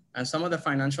 And some of the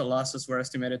financial losses were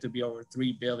estimated to be over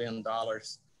 $3 billion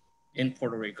in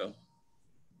Puerto Rico.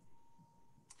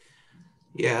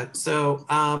 Yeah, so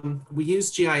we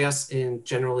use GIS in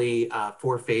generally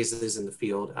 4 phases in the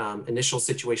field: initial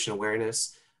situation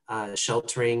awareness,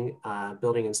 sheltering,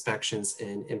 building inspections,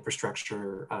 and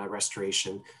infrastructure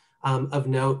restoration. Of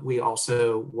note, we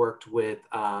also worked with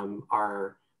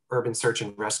our urban search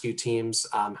and rescue teams.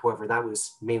 However, that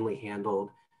was mainly handled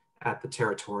at the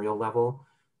territorial level.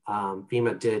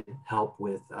 FEMA did help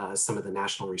with some of the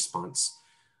national response.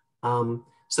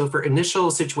 So for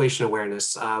initial situation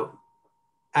awareness,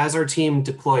 as our team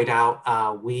deployed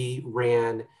out, we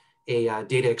ran a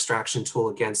data extraction tool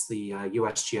against the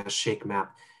USGS Shake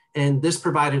Map. And this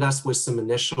provided us with some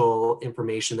initial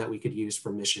information that we could use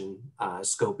for mission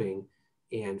scoping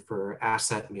and for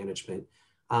asset management.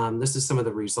 This is some of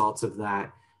the results of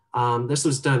that. This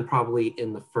was done probably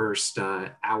in the first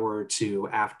hour or two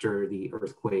after the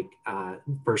earthquake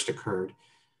first occurred.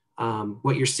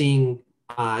 What you're seeing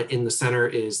in the center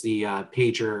is the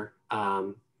pager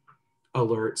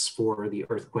alerts for the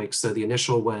earthquake. So the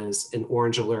initial was an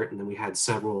orange alert, and then we had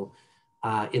several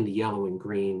in the yellow and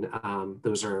green.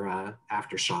 Those are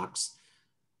aftershocks.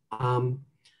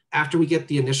 After we get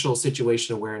the initial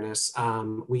situation awareness,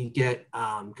 we get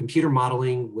computer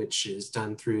modeling, which is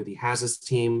done through the HAZIS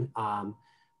team.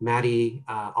 Maddie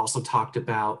also talked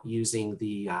about using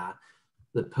the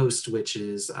POST, which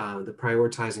is the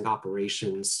prioritizing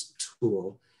operations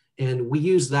tool. And we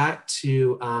use that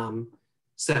to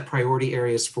set priority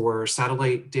areas for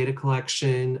satellite data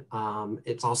collection.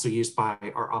 It's also used by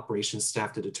our operations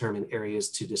staff to determine areas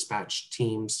to dispatch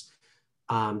teams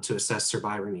to assess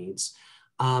survivor needs.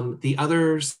 The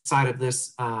other side of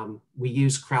this, we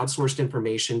use crowdsourced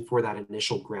information for that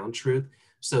initial ground truth.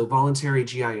 So voluntary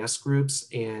GIS groups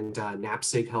and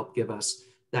NAPSIG help give us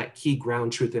that key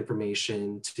ground truth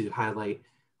information to highlight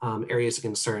areas of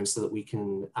concern so that we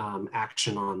can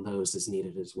action on those as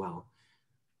needed as well.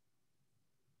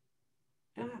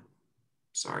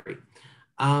 Sorry.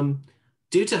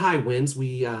 Due to high winds,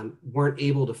 we weren't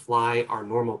able to fly our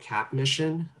normal CAP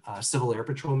mission, Civil Air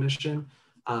Patrol mission,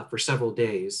 for several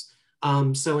days.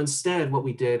 So instead, what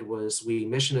we did was we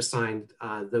mission assigned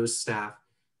those staff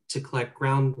to collect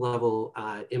ground level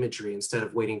imagery instead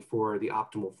of waiting for the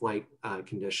optimal flight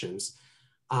conditions.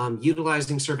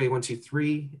 Utilizing Survey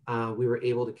 123, we were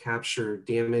able to capture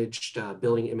damaged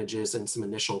building images and some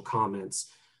initial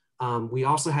comments. We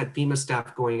also had FEMA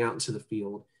staff going out into the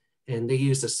field, and they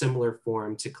used a similar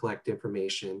form to collect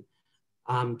information.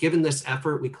 Given this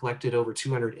effort, we collected over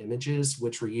 200 images,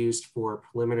 which were used for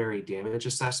preliminary damage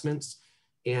assessments,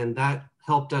 and that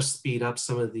helped us speed up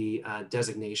some of the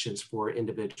designations for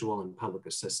individual and public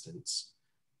assistance.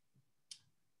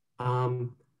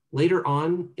 Later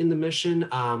on in the mission,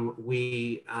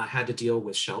 we had to deal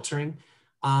with sheltering.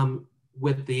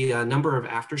 With the number of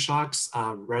aftershocks,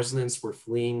 residents were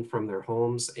fleeing from their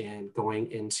homes and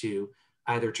going into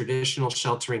either traditional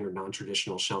sheltering or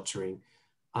non-traditional sheltering.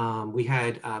 We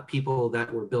had people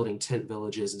that were building tent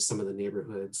villages in some of the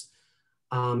neighborhoods.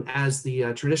 As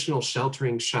the traditional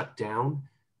sheltering shut down,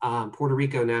 Puerto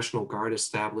Rico National Guard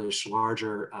established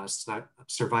larger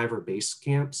survivor base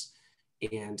camps.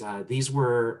 And these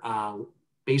were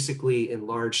basically in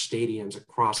large stadiums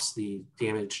across the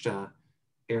damaged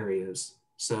areas.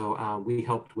 So we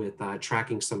helped with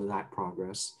tracking some of that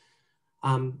progress.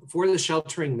 For the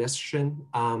sheltering mission,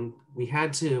 we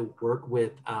had to work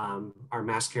with our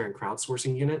mass care and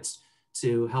crowdsourcing units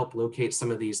to help locate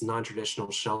some of these non-traditional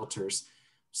shelters.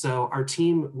 So our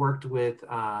team worked with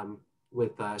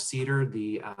CEDAR,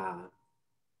 the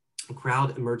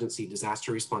Crowd Emergency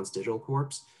Disaster Response Digital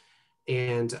Corps,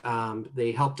 and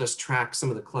they helped us track some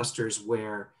of the clusters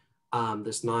where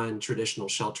this non-traditional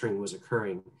sheltering was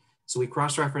occurring. So we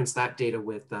cross-referenced that data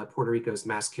with Puerto Rico's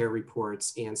mass care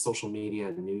reports and social media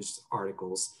and news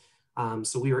articles.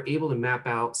 So we were able to map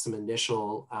out some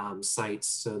initial sites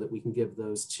so that we can give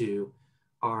those to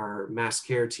our mass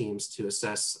care teams to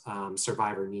assess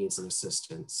survivor needs and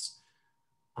assistance.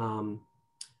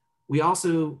 We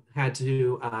also had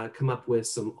to come up with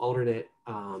some alternate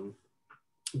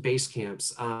base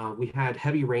camps. We had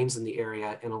heavy rains in the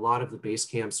area, and a lot of the base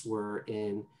camps were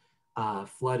in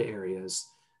flood areas.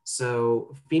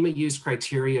 So FEMA used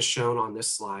criteria shown on this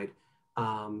slide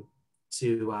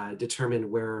to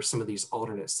determine where some of these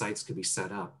alternate sites could be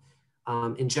set up.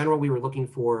 In general, we were looking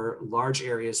for large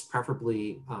areas,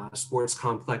 preferably sports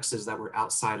complexes that were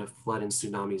outside of flood and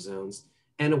tsunami zones,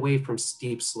 and away from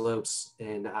steep slopes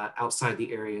and outside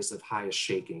the areas of highest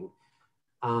shaking.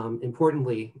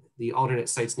 Importantly, the alternate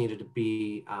sites needed to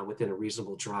be within a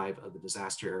reasonable drive of the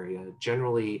disaster area,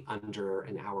 generally under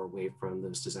an hour away from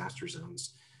those disaster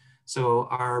zones. So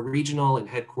our regional and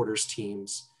headquarters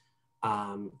teams,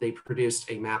 they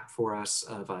produced a map for us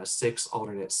of 6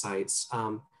 alternate sites.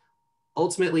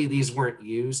 Ultimately, these weren't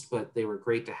used, but they were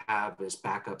great to have as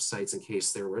backup sites in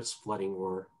case there was flooding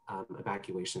or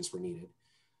evacuations were needed.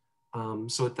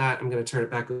 So with that, I'm going to turn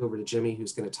it back over to Jimmy,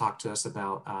 who's going to talk to us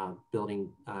about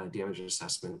building damage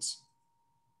assessments.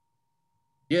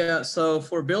 Yeah, so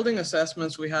for building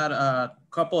assessments, we had a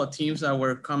couple of teams that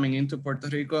were coming into Puerto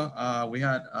Rico. We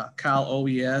had Cal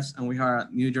OES and we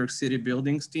had New York City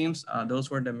buildings teams. Those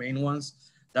were the main ones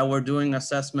that were doing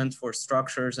assessments for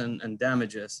structures and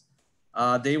damages.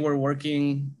 They were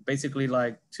working basically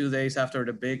like 2 days after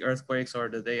the big earthquakes or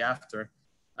the day after.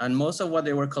 And most of what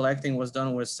they were collecting was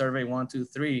done with Survey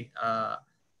 123.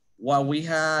 While we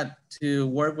had to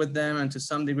work with them and to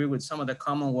some degree with some of the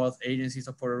Commonwealth agencies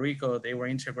of Puerto Rico, they were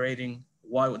integrating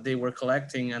what they were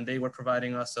collecting and they were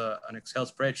providing us an Excel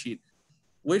spreadsheet,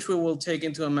 which we will take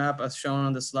into a map as shown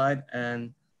on the slide.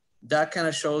 And that kind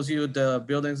of shows you the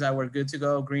buildings that were good to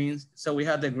go, green. So we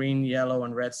had the green, yellow,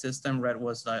 and red system. Red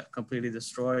was like completely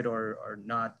destroyed or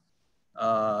not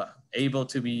able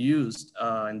to be used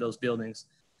in those buildings.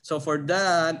 So for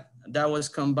that was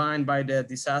combined by the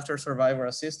Disaster Survivor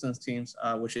Assistance Teams,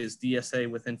 which is DSA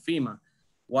within FEMA.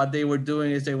 What they were doing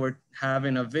is they were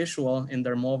having a visual in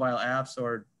their mobile apps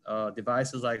or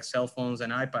devices like cell phones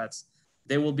and iPads.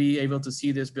 They will be able to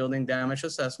see this building damage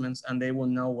assessments and they will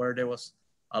know where there was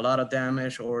a lot of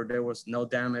damage or there was no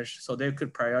damage. So they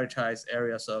could prioritize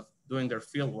areas of doing their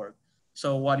field work.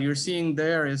 So what you're seeing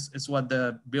there is what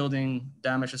the building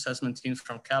damage assessment teams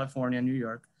from California and New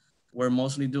York were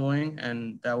mostly doing,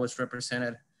 and that was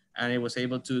represented, and it was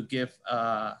able to give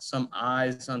some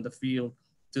eyes on the field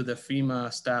to the FEMA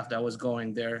staff that was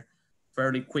going there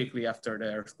fairly quickly after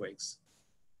the earthquakes.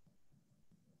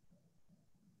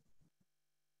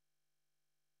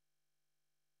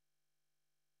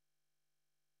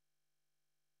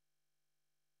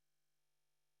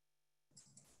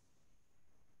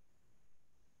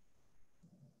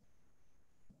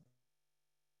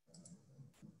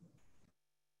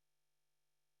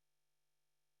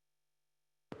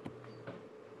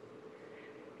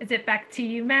 Is it back to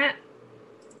you, Matt?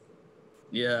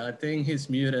 Yeah, I think he's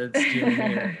muted.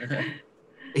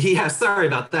 Yeah, sorry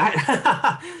about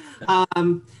that.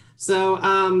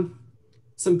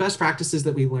 Some best practices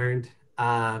that we learned.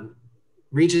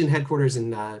 Region headquarters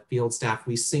and field staff,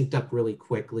 we synced up really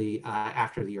quickly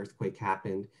after the earthquake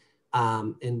happened.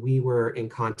 And we were in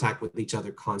contact with each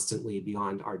other constantly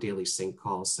beyond our daily sync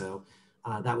calls. So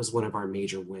that was one of our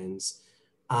major wins.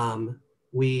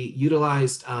 We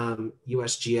utilized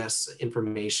USGS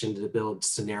information to build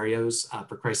scenarios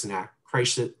for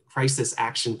crisis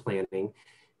action planning.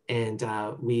 And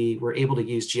we were able to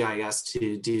use GIS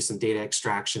to do some data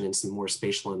extraction and some more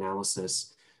spatial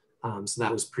analysis. So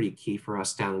that was pretty key for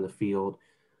us down in the field.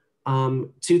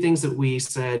 2 things that we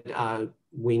said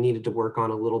we needed to work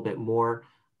on a little bit more.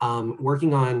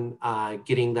 Working on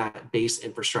getting that base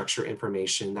infrastructure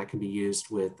information that can be used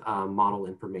with model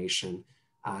information.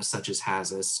 Such as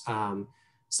HAZUS.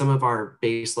 Some of our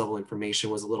base level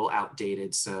information was a little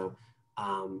outdated, so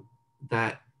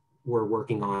that we're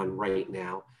working on right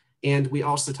now. And we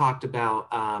also talked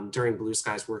about during Blue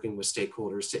Skies working with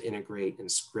stakeholders to integrate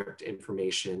and script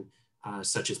information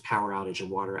such as power outage and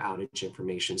water outage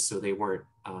information, so they weren't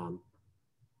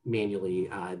manually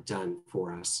done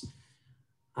for us.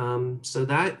 So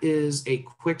that is a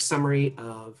quick summary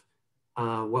of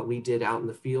what we did out in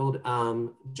the field.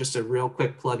 Just a real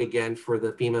quick plug again for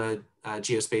the FEMA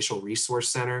Geospatial Resource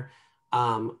Center.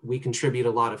 We contribute a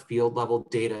lot of field level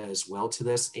data as well to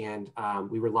this, and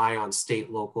we rely on state,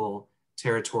 local,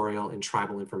 territorial, and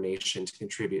tribal information to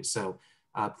contribute. So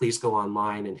please go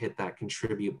online and hit that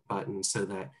contribute button so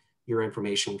that your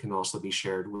information can also be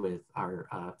shared with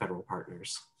our federal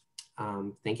partners.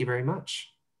 Thank you very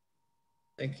much.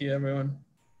 Thank you, everyone.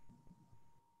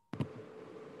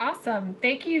 Awesome.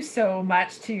 Thank you so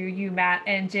much to you, Matt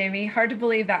and Jamie. Hard to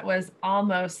believe that was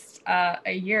almost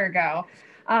a year ago.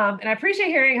 And I appreciate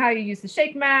hearing how you use the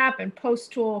Shake Map and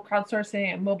Post Tool,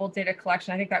 crowdsourcing, and mobile data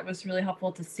collection. I think that was really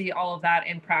helpful to see all of that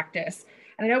in practice.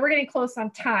 And I know we're getting close on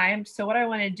time. So what I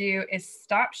want to do is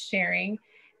stop sharing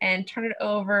and turn it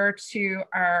over to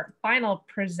our final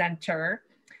presenter.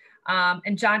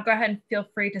 And John, go ahead and feel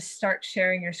free to start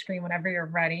sharing your screen whenever you're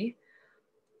ready.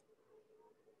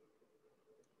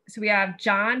 So we have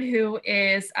John, who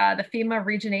is the FEMA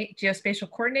Region 8 Geospatial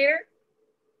Coordinator.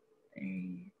 There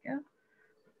you go.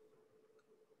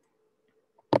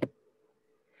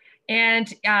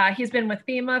 And he's been with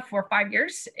FEMA for 5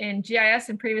 years in GIS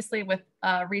and previously with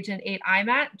Region 8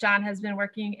 IMAT. John has been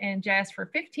working in GIS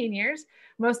for 15 years,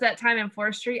 most of that time in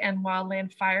forestry and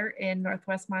wildland fire in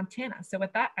Northwest Montana. So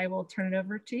with that, I will turn it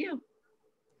over to you.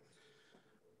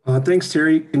 Thanks,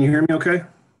 Terry. Can you hear me okay?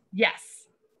 Yes.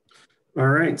 All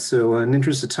right, so in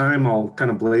interest of time, I'll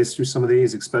kind of blaze through some of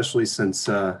these, especially since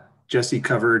Jesse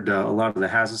covered a lot of the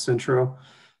HAZUS intro.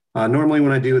 Normally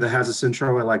when I do the HAZUS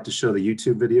intro, I like to show the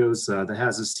YouTube videos. The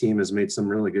HAZUS team has made some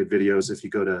really good videos. If you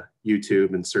go to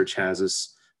YouTube and search HAZUS,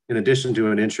 in addition to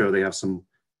an intro, they have some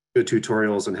good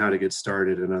tutorials on how to get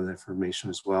started and other information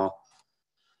as well.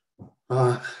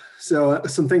 So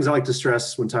some things I like to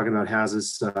stress when talking about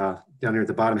HAZUS, down here at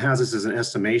the bottom, HAZUS is an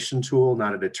estimation tool,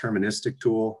 not a deterministic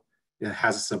tool.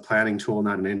 HAZUS is a planning tool,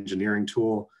 not an engineering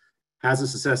tool.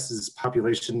 HAZUS assesses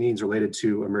population needs related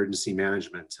to emergency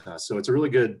management. So it's a really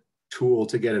good tool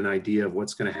to get an idea of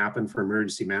what's going to happen for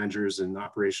emergency managers and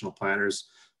operational planners,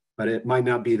 but it might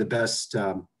not be the best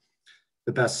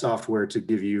software to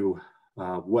give you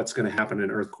what's going to happen in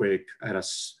an earthquake at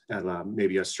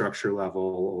maybe a structure level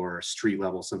or a street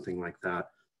level, something like that.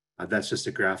 That's just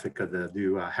a graphic of the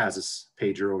new HAZUS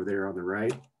pager over there on the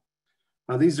right.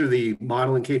 These are the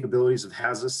modeling capabilities of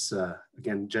HAZUS.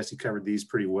 Again, Jesse covered these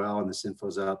pretty well and this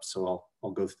info's up, so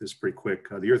I'll go through this pretty quick.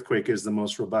 The earthquake is the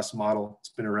most robust model.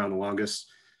 It's been around the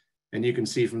longest. And you can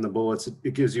see from the bullets,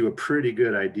 it gives you a pretty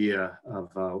good idea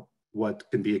of what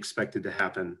can be expected to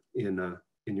happen in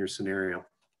your scenario.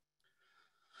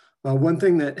 One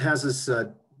thing that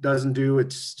HAZUS doesn't do,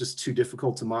 it's just too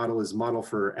difficult to model, is model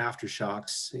for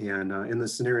aftershocks. And in the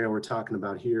scenario we're talking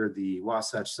about here, the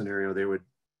Wasatch scenario, there would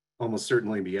almost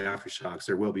certainly be aftershocks.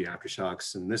 There will be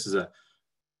aftershocks. And this is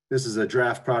a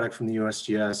draft product from the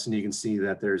USGS, and you can see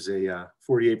that there's a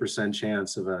 48%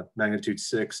 chance of a magnitude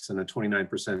 6 and a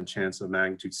 29% chance of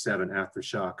magnitude 7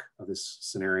 aftershock of this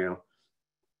scenario.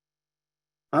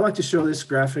 I like to show this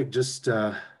graphic just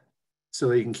so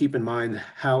that you can keep in mind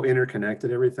how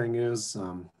interconnected everything is.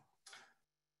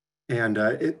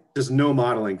 Just no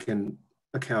modeling can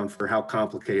account for how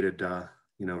complicated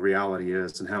reality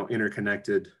is and how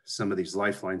interconnected some of these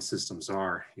lifeline systems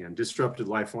are. And disrupted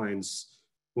lifelines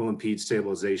will impede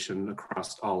stabilization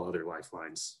across all other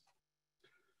lifelines.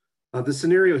 The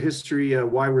scenario history,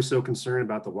 why we're so concerned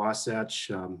about the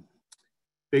Wasatch,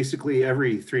 basically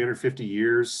every 350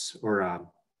 years or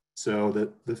so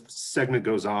the segment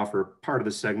goes off, or part of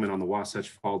the segment on the Wasatch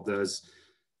Fault does.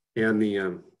 And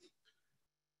the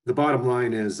bottom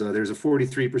line is there's a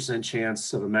 43%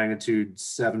 chance of a magnitude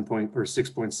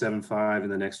 6.75 in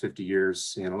the next 50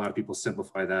 years. And a lot of people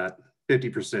simplify that,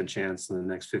 50% chance in the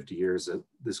next 50 years that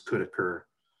this could occur.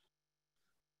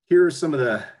 Here are some of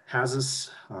the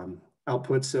HAZUS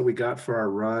outputs that we got for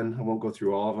our run. I won't go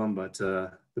through all of them, but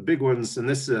the big ones, and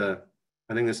this, I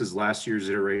think this is last year's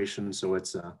iteration, so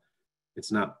it's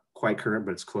not quite current,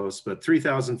 but it's close. But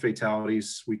 3,000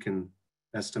 fatalities we can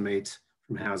estimate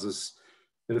from HAZUS.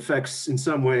 It affects in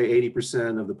some way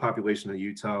 80% of the population of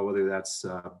Utah, whether that's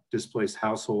displaced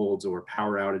households or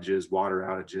power outages, water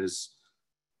outages.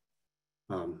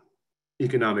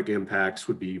 Economic impacts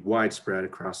would be widespread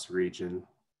across the region.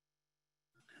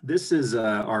 This is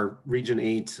our Region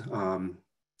 8,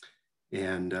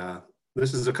 and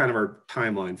this is a kind of our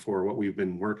timeline for what we've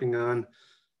been working on.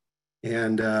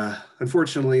 And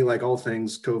unfortunately, like all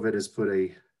things, COVID has put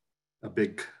a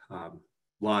big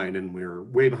line, and we're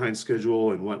way behind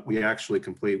schedule, and what we actually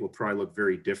complete will probably look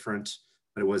very different.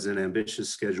 But it was an ambitious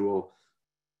schedule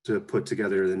to put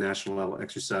together the national level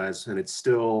exercise, and it's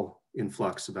still in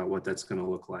flux about what that's going to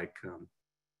look like.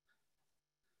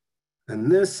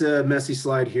 And this messy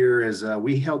slide here is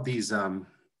we held these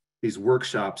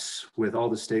workshops with all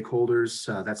the stakeholders.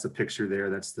 That's the picture there.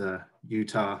 That's the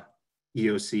Utah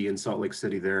EOC in Salt Lake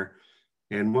City there.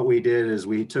 And what we did is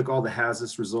we took all the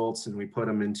HAZUS results and we put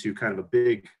them into kind of a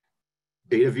big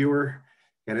data viewer.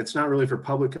 And it's not really for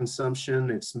public consumption.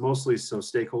 It's mostly so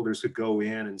stakeholders could go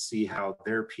in and see how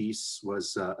their piece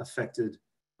was affected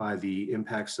by the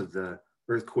impacts of the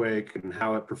earthquake and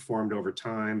how it performed over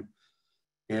time.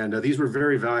 And these were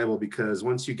very valuable because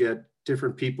once you get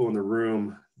different people in the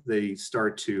room, they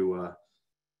start to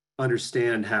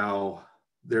understand how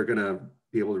they're gonna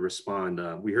be able to respond.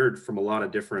 We heard from a lot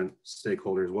of different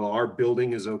stakeholders, well, our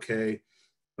building is okay,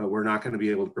 but we're not gonna be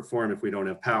able to perform if we don't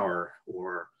have power,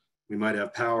 or we might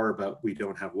have power, but we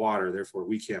don't have water, therefore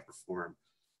we can't perform.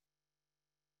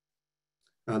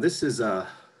 This is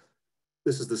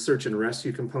the search and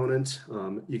rescue component.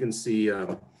 You can see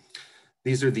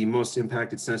these are the most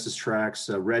impacted census tracts,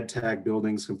 red tag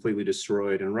buildings completely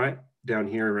destroyed. And right down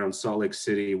here around Salt Lake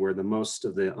City, where the most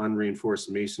of the unreinforced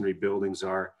masonry buildings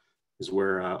are, is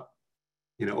where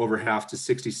you know, over half to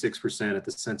 66% at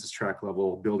the census tract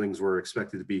level, buildings were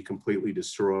expected to be completely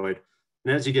destroyed.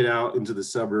 And as you get out into the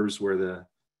suburbs where the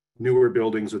newer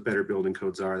buildings with better building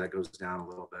codes are, that goes down a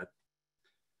little bit.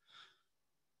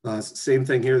 Same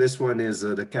thing here. This one is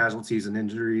the casualties and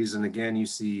injuries. And again, you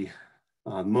see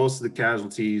most of the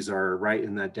casualties are right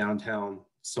in that downtown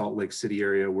Salt Lake City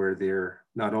area, where they're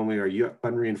not only are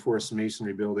unreinforced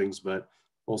masonry buildings, but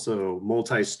also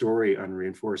multi-story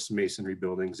unreinforced masonry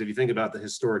buildings. If you think about the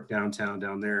historic downtown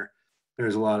down there,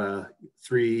 there's a lot of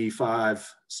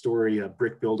 3-5-story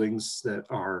brick buildings that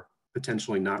are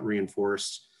potentially not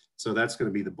reinforced. So that's going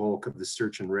to be the bulk of the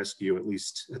search and rescue, at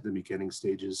least at the beginning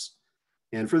stages.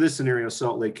 And for this scenario,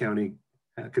 Salt Lake County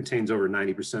contains over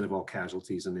 90% of all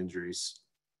casualties and injuries.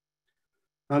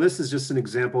 Now, this is just an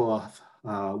example of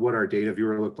what our data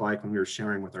viewer looked like when we were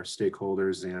sharing with our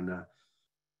stakeholders. And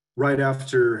right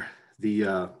after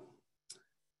the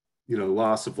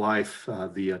loss of life,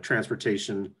 the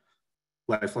transportation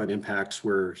lifeline impacts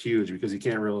were huge, because you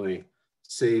can't really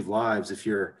save lives if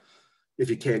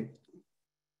you can't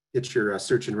get your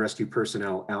search and rescue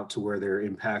personnel out to where they're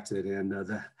impacted. And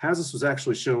the HAZUS was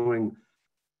actually showing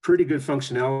pretty good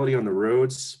functionality on the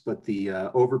roads, but the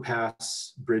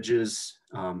overpass bridges,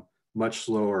 much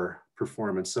slower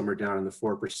performance. Some are down in the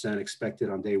 4% expected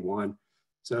on day one.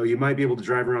 So you might be able to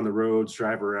drive around the roads,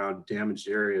 drive around damaged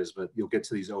areas, but you'll get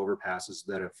to these overpasses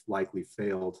that have likely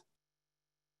failed.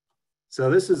 So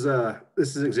this is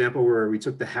an example where we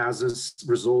took the HAZUS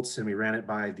results and we ran it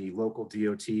by the local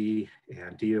DOT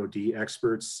and DOD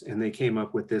experts, and they came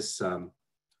up with this,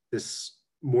 this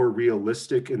more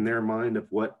realistic in their mind of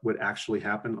what would actually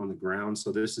happen on the ground.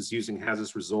 So this is using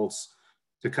HAZUS results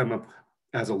to come up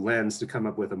as a lens to come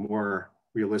up with a more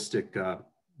realistic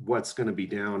what's going to be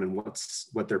down and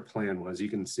what their plan was. You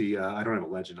can see, I don't have a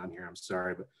legend on here, I'm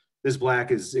sorry, but this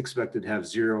black is expected to have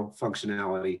 0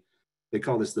 functionality. They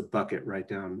call this the bucket right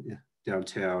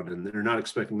downtown, and they're not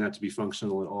expecting that to be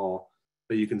functional at all.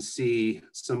 But you can see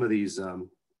some of these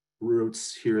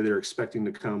routes here, they're expecting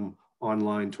to come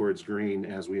online towards green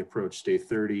as we approach day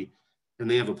 30. And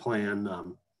they have a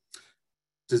plan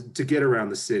to get around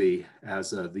the city as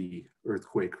the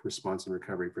earthquake response and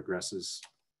recovery progresses.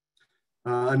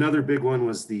 Another big one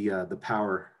was the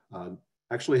power.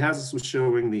 Actually, HAZUS was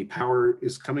showing the power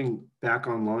is coming back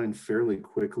online fairly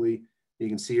quickly. You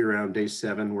can see around day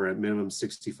 7, we're at minimum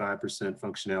 65%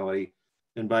 functionality.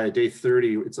 And by day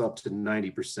 30, it's up to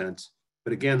 90%.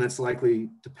 But again, that's likely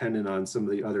dependent on some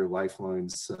of the other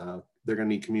lifelines. They're gonna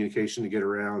need communication to get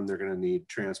around. They're gonna need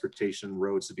transportation,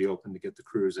 roads to be open to get the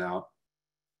crews out.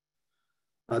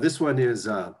 This one is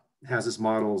HAZUS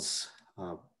models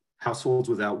households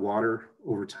without water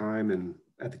over time and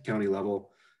at the county level.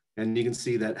 And you can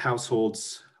see that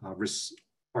households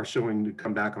are showing to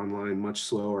come back online much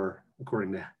slower,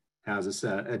 according to HAZUS.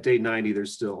 At day 90,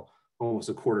 there's still almost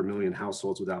 250,000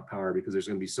 households without power, because there's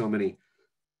going to be so many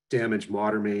damaged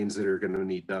water mains that are going to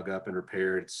need dug up and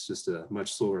repaired. It's just a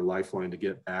much slower lifeline to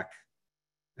get back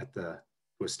at to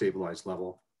a stabilized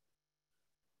level.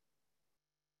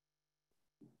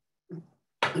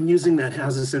 And using that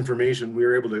HAZUS information, we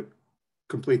were able to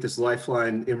complete this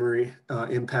lifeline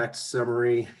impact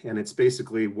summary, and it's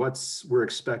basically we're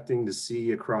expecting to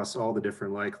see across all the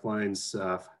different lifelines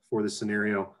for the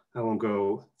scenario. I won't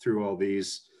go through all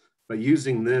these, but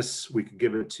using this, we could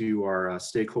give it to our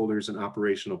stakeholders and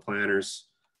operational planners,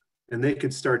 and they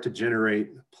could start to generate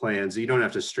plans. You don't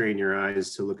have to strain your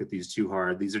eyes to look at these too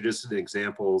hard. These are just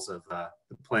examples of the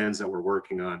plans that we're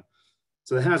working on.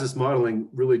 So the HAZUS modeling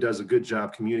really does a good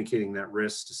job communicating that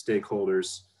risk to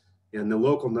stakeholders. And the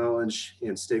local knowledge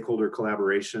and stakeholder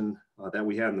collaboration that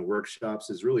we had in the workshops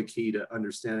is really key to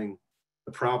understanding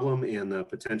the problem and the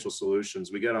potential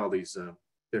solutions. We got all these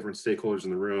different stakeholders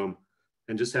in the room,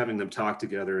 and just having them talk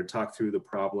together and talk through the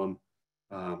problem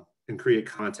and create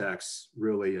contacts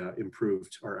really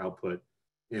improved our output.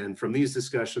 And from these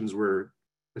discussions, we're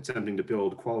attempting to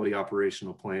build quality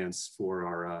operational plans for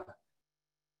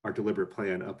our deliberate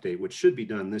plan update, which should be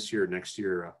done this year, next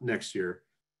year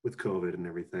with COVID and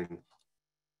everything.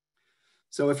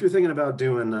 So if you're thinking about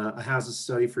doing a HAZUS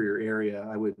study for your area,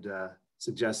 I would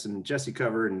suggest, and Jesse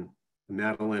covered and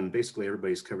Madeline, basically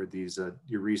everybody's covered these,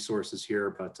 your resources here,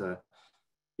 but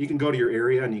you can go to your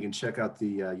area and you can check out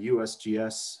the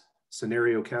USGS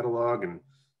scenario catalog, and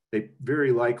they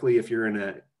very likely, if you're in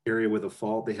an area with a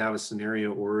fault, they have a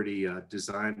scenario already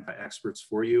designed by experts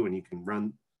for you, and you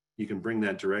can bring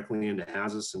that directly into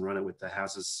HAZUS and run it with the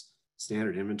HAZUS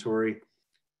standard inventory.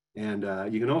 And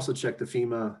you can also check the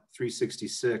FEMA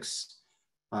 366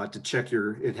 to check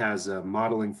it has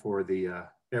modeling for the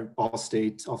all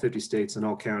 50 states and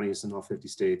all counties in all 50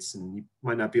 states. And you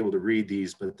might not be able to read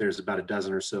these, but there's about a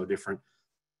dozen or so different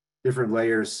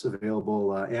layers available.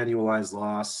 Annualized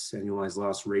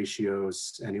loss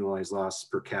ratios, annualized loss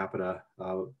per capita.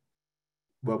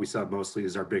 What we saw mostly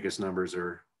is our biggest numbers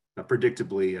are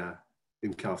predictably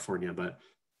in California, but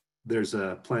there's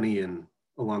plenty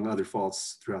along other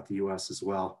faults throughout the US as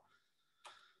well.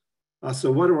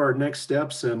 So what are our next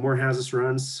steps? More HAZUS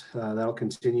runs. That'll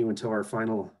continue until our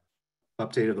final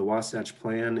update of the Wasatch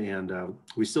Plan. And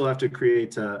we still have to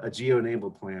create a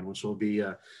geo-enabled plan, which will be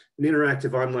an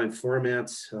interactive online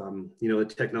format. You know, the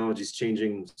technology is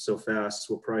changing so fast.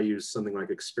 We'll probably use something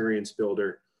like Experience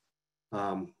Builder.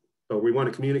 But we want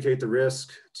to communicate the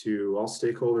risk to all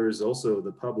stakeholders, also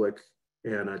the public,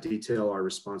 and detail our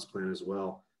response plan as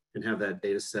well, and have that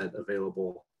data set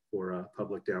available for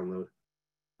public download.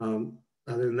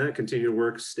 Other than that, continue to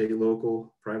work state,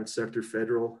 local, private sector,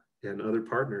 federal, and other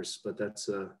partners. But that's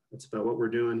about what we're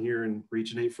doing here in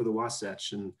Region 8 for the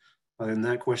Wasatch. And other than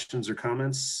that, questions or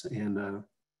comments, and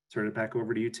turn it back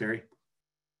over to you, Terry.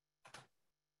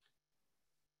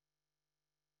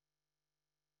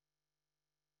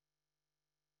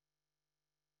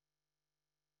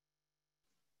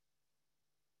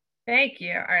 Thank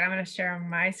you. All right, I'm going to share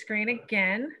my screen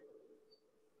again.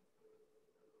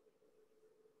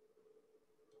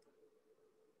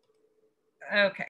 Okay,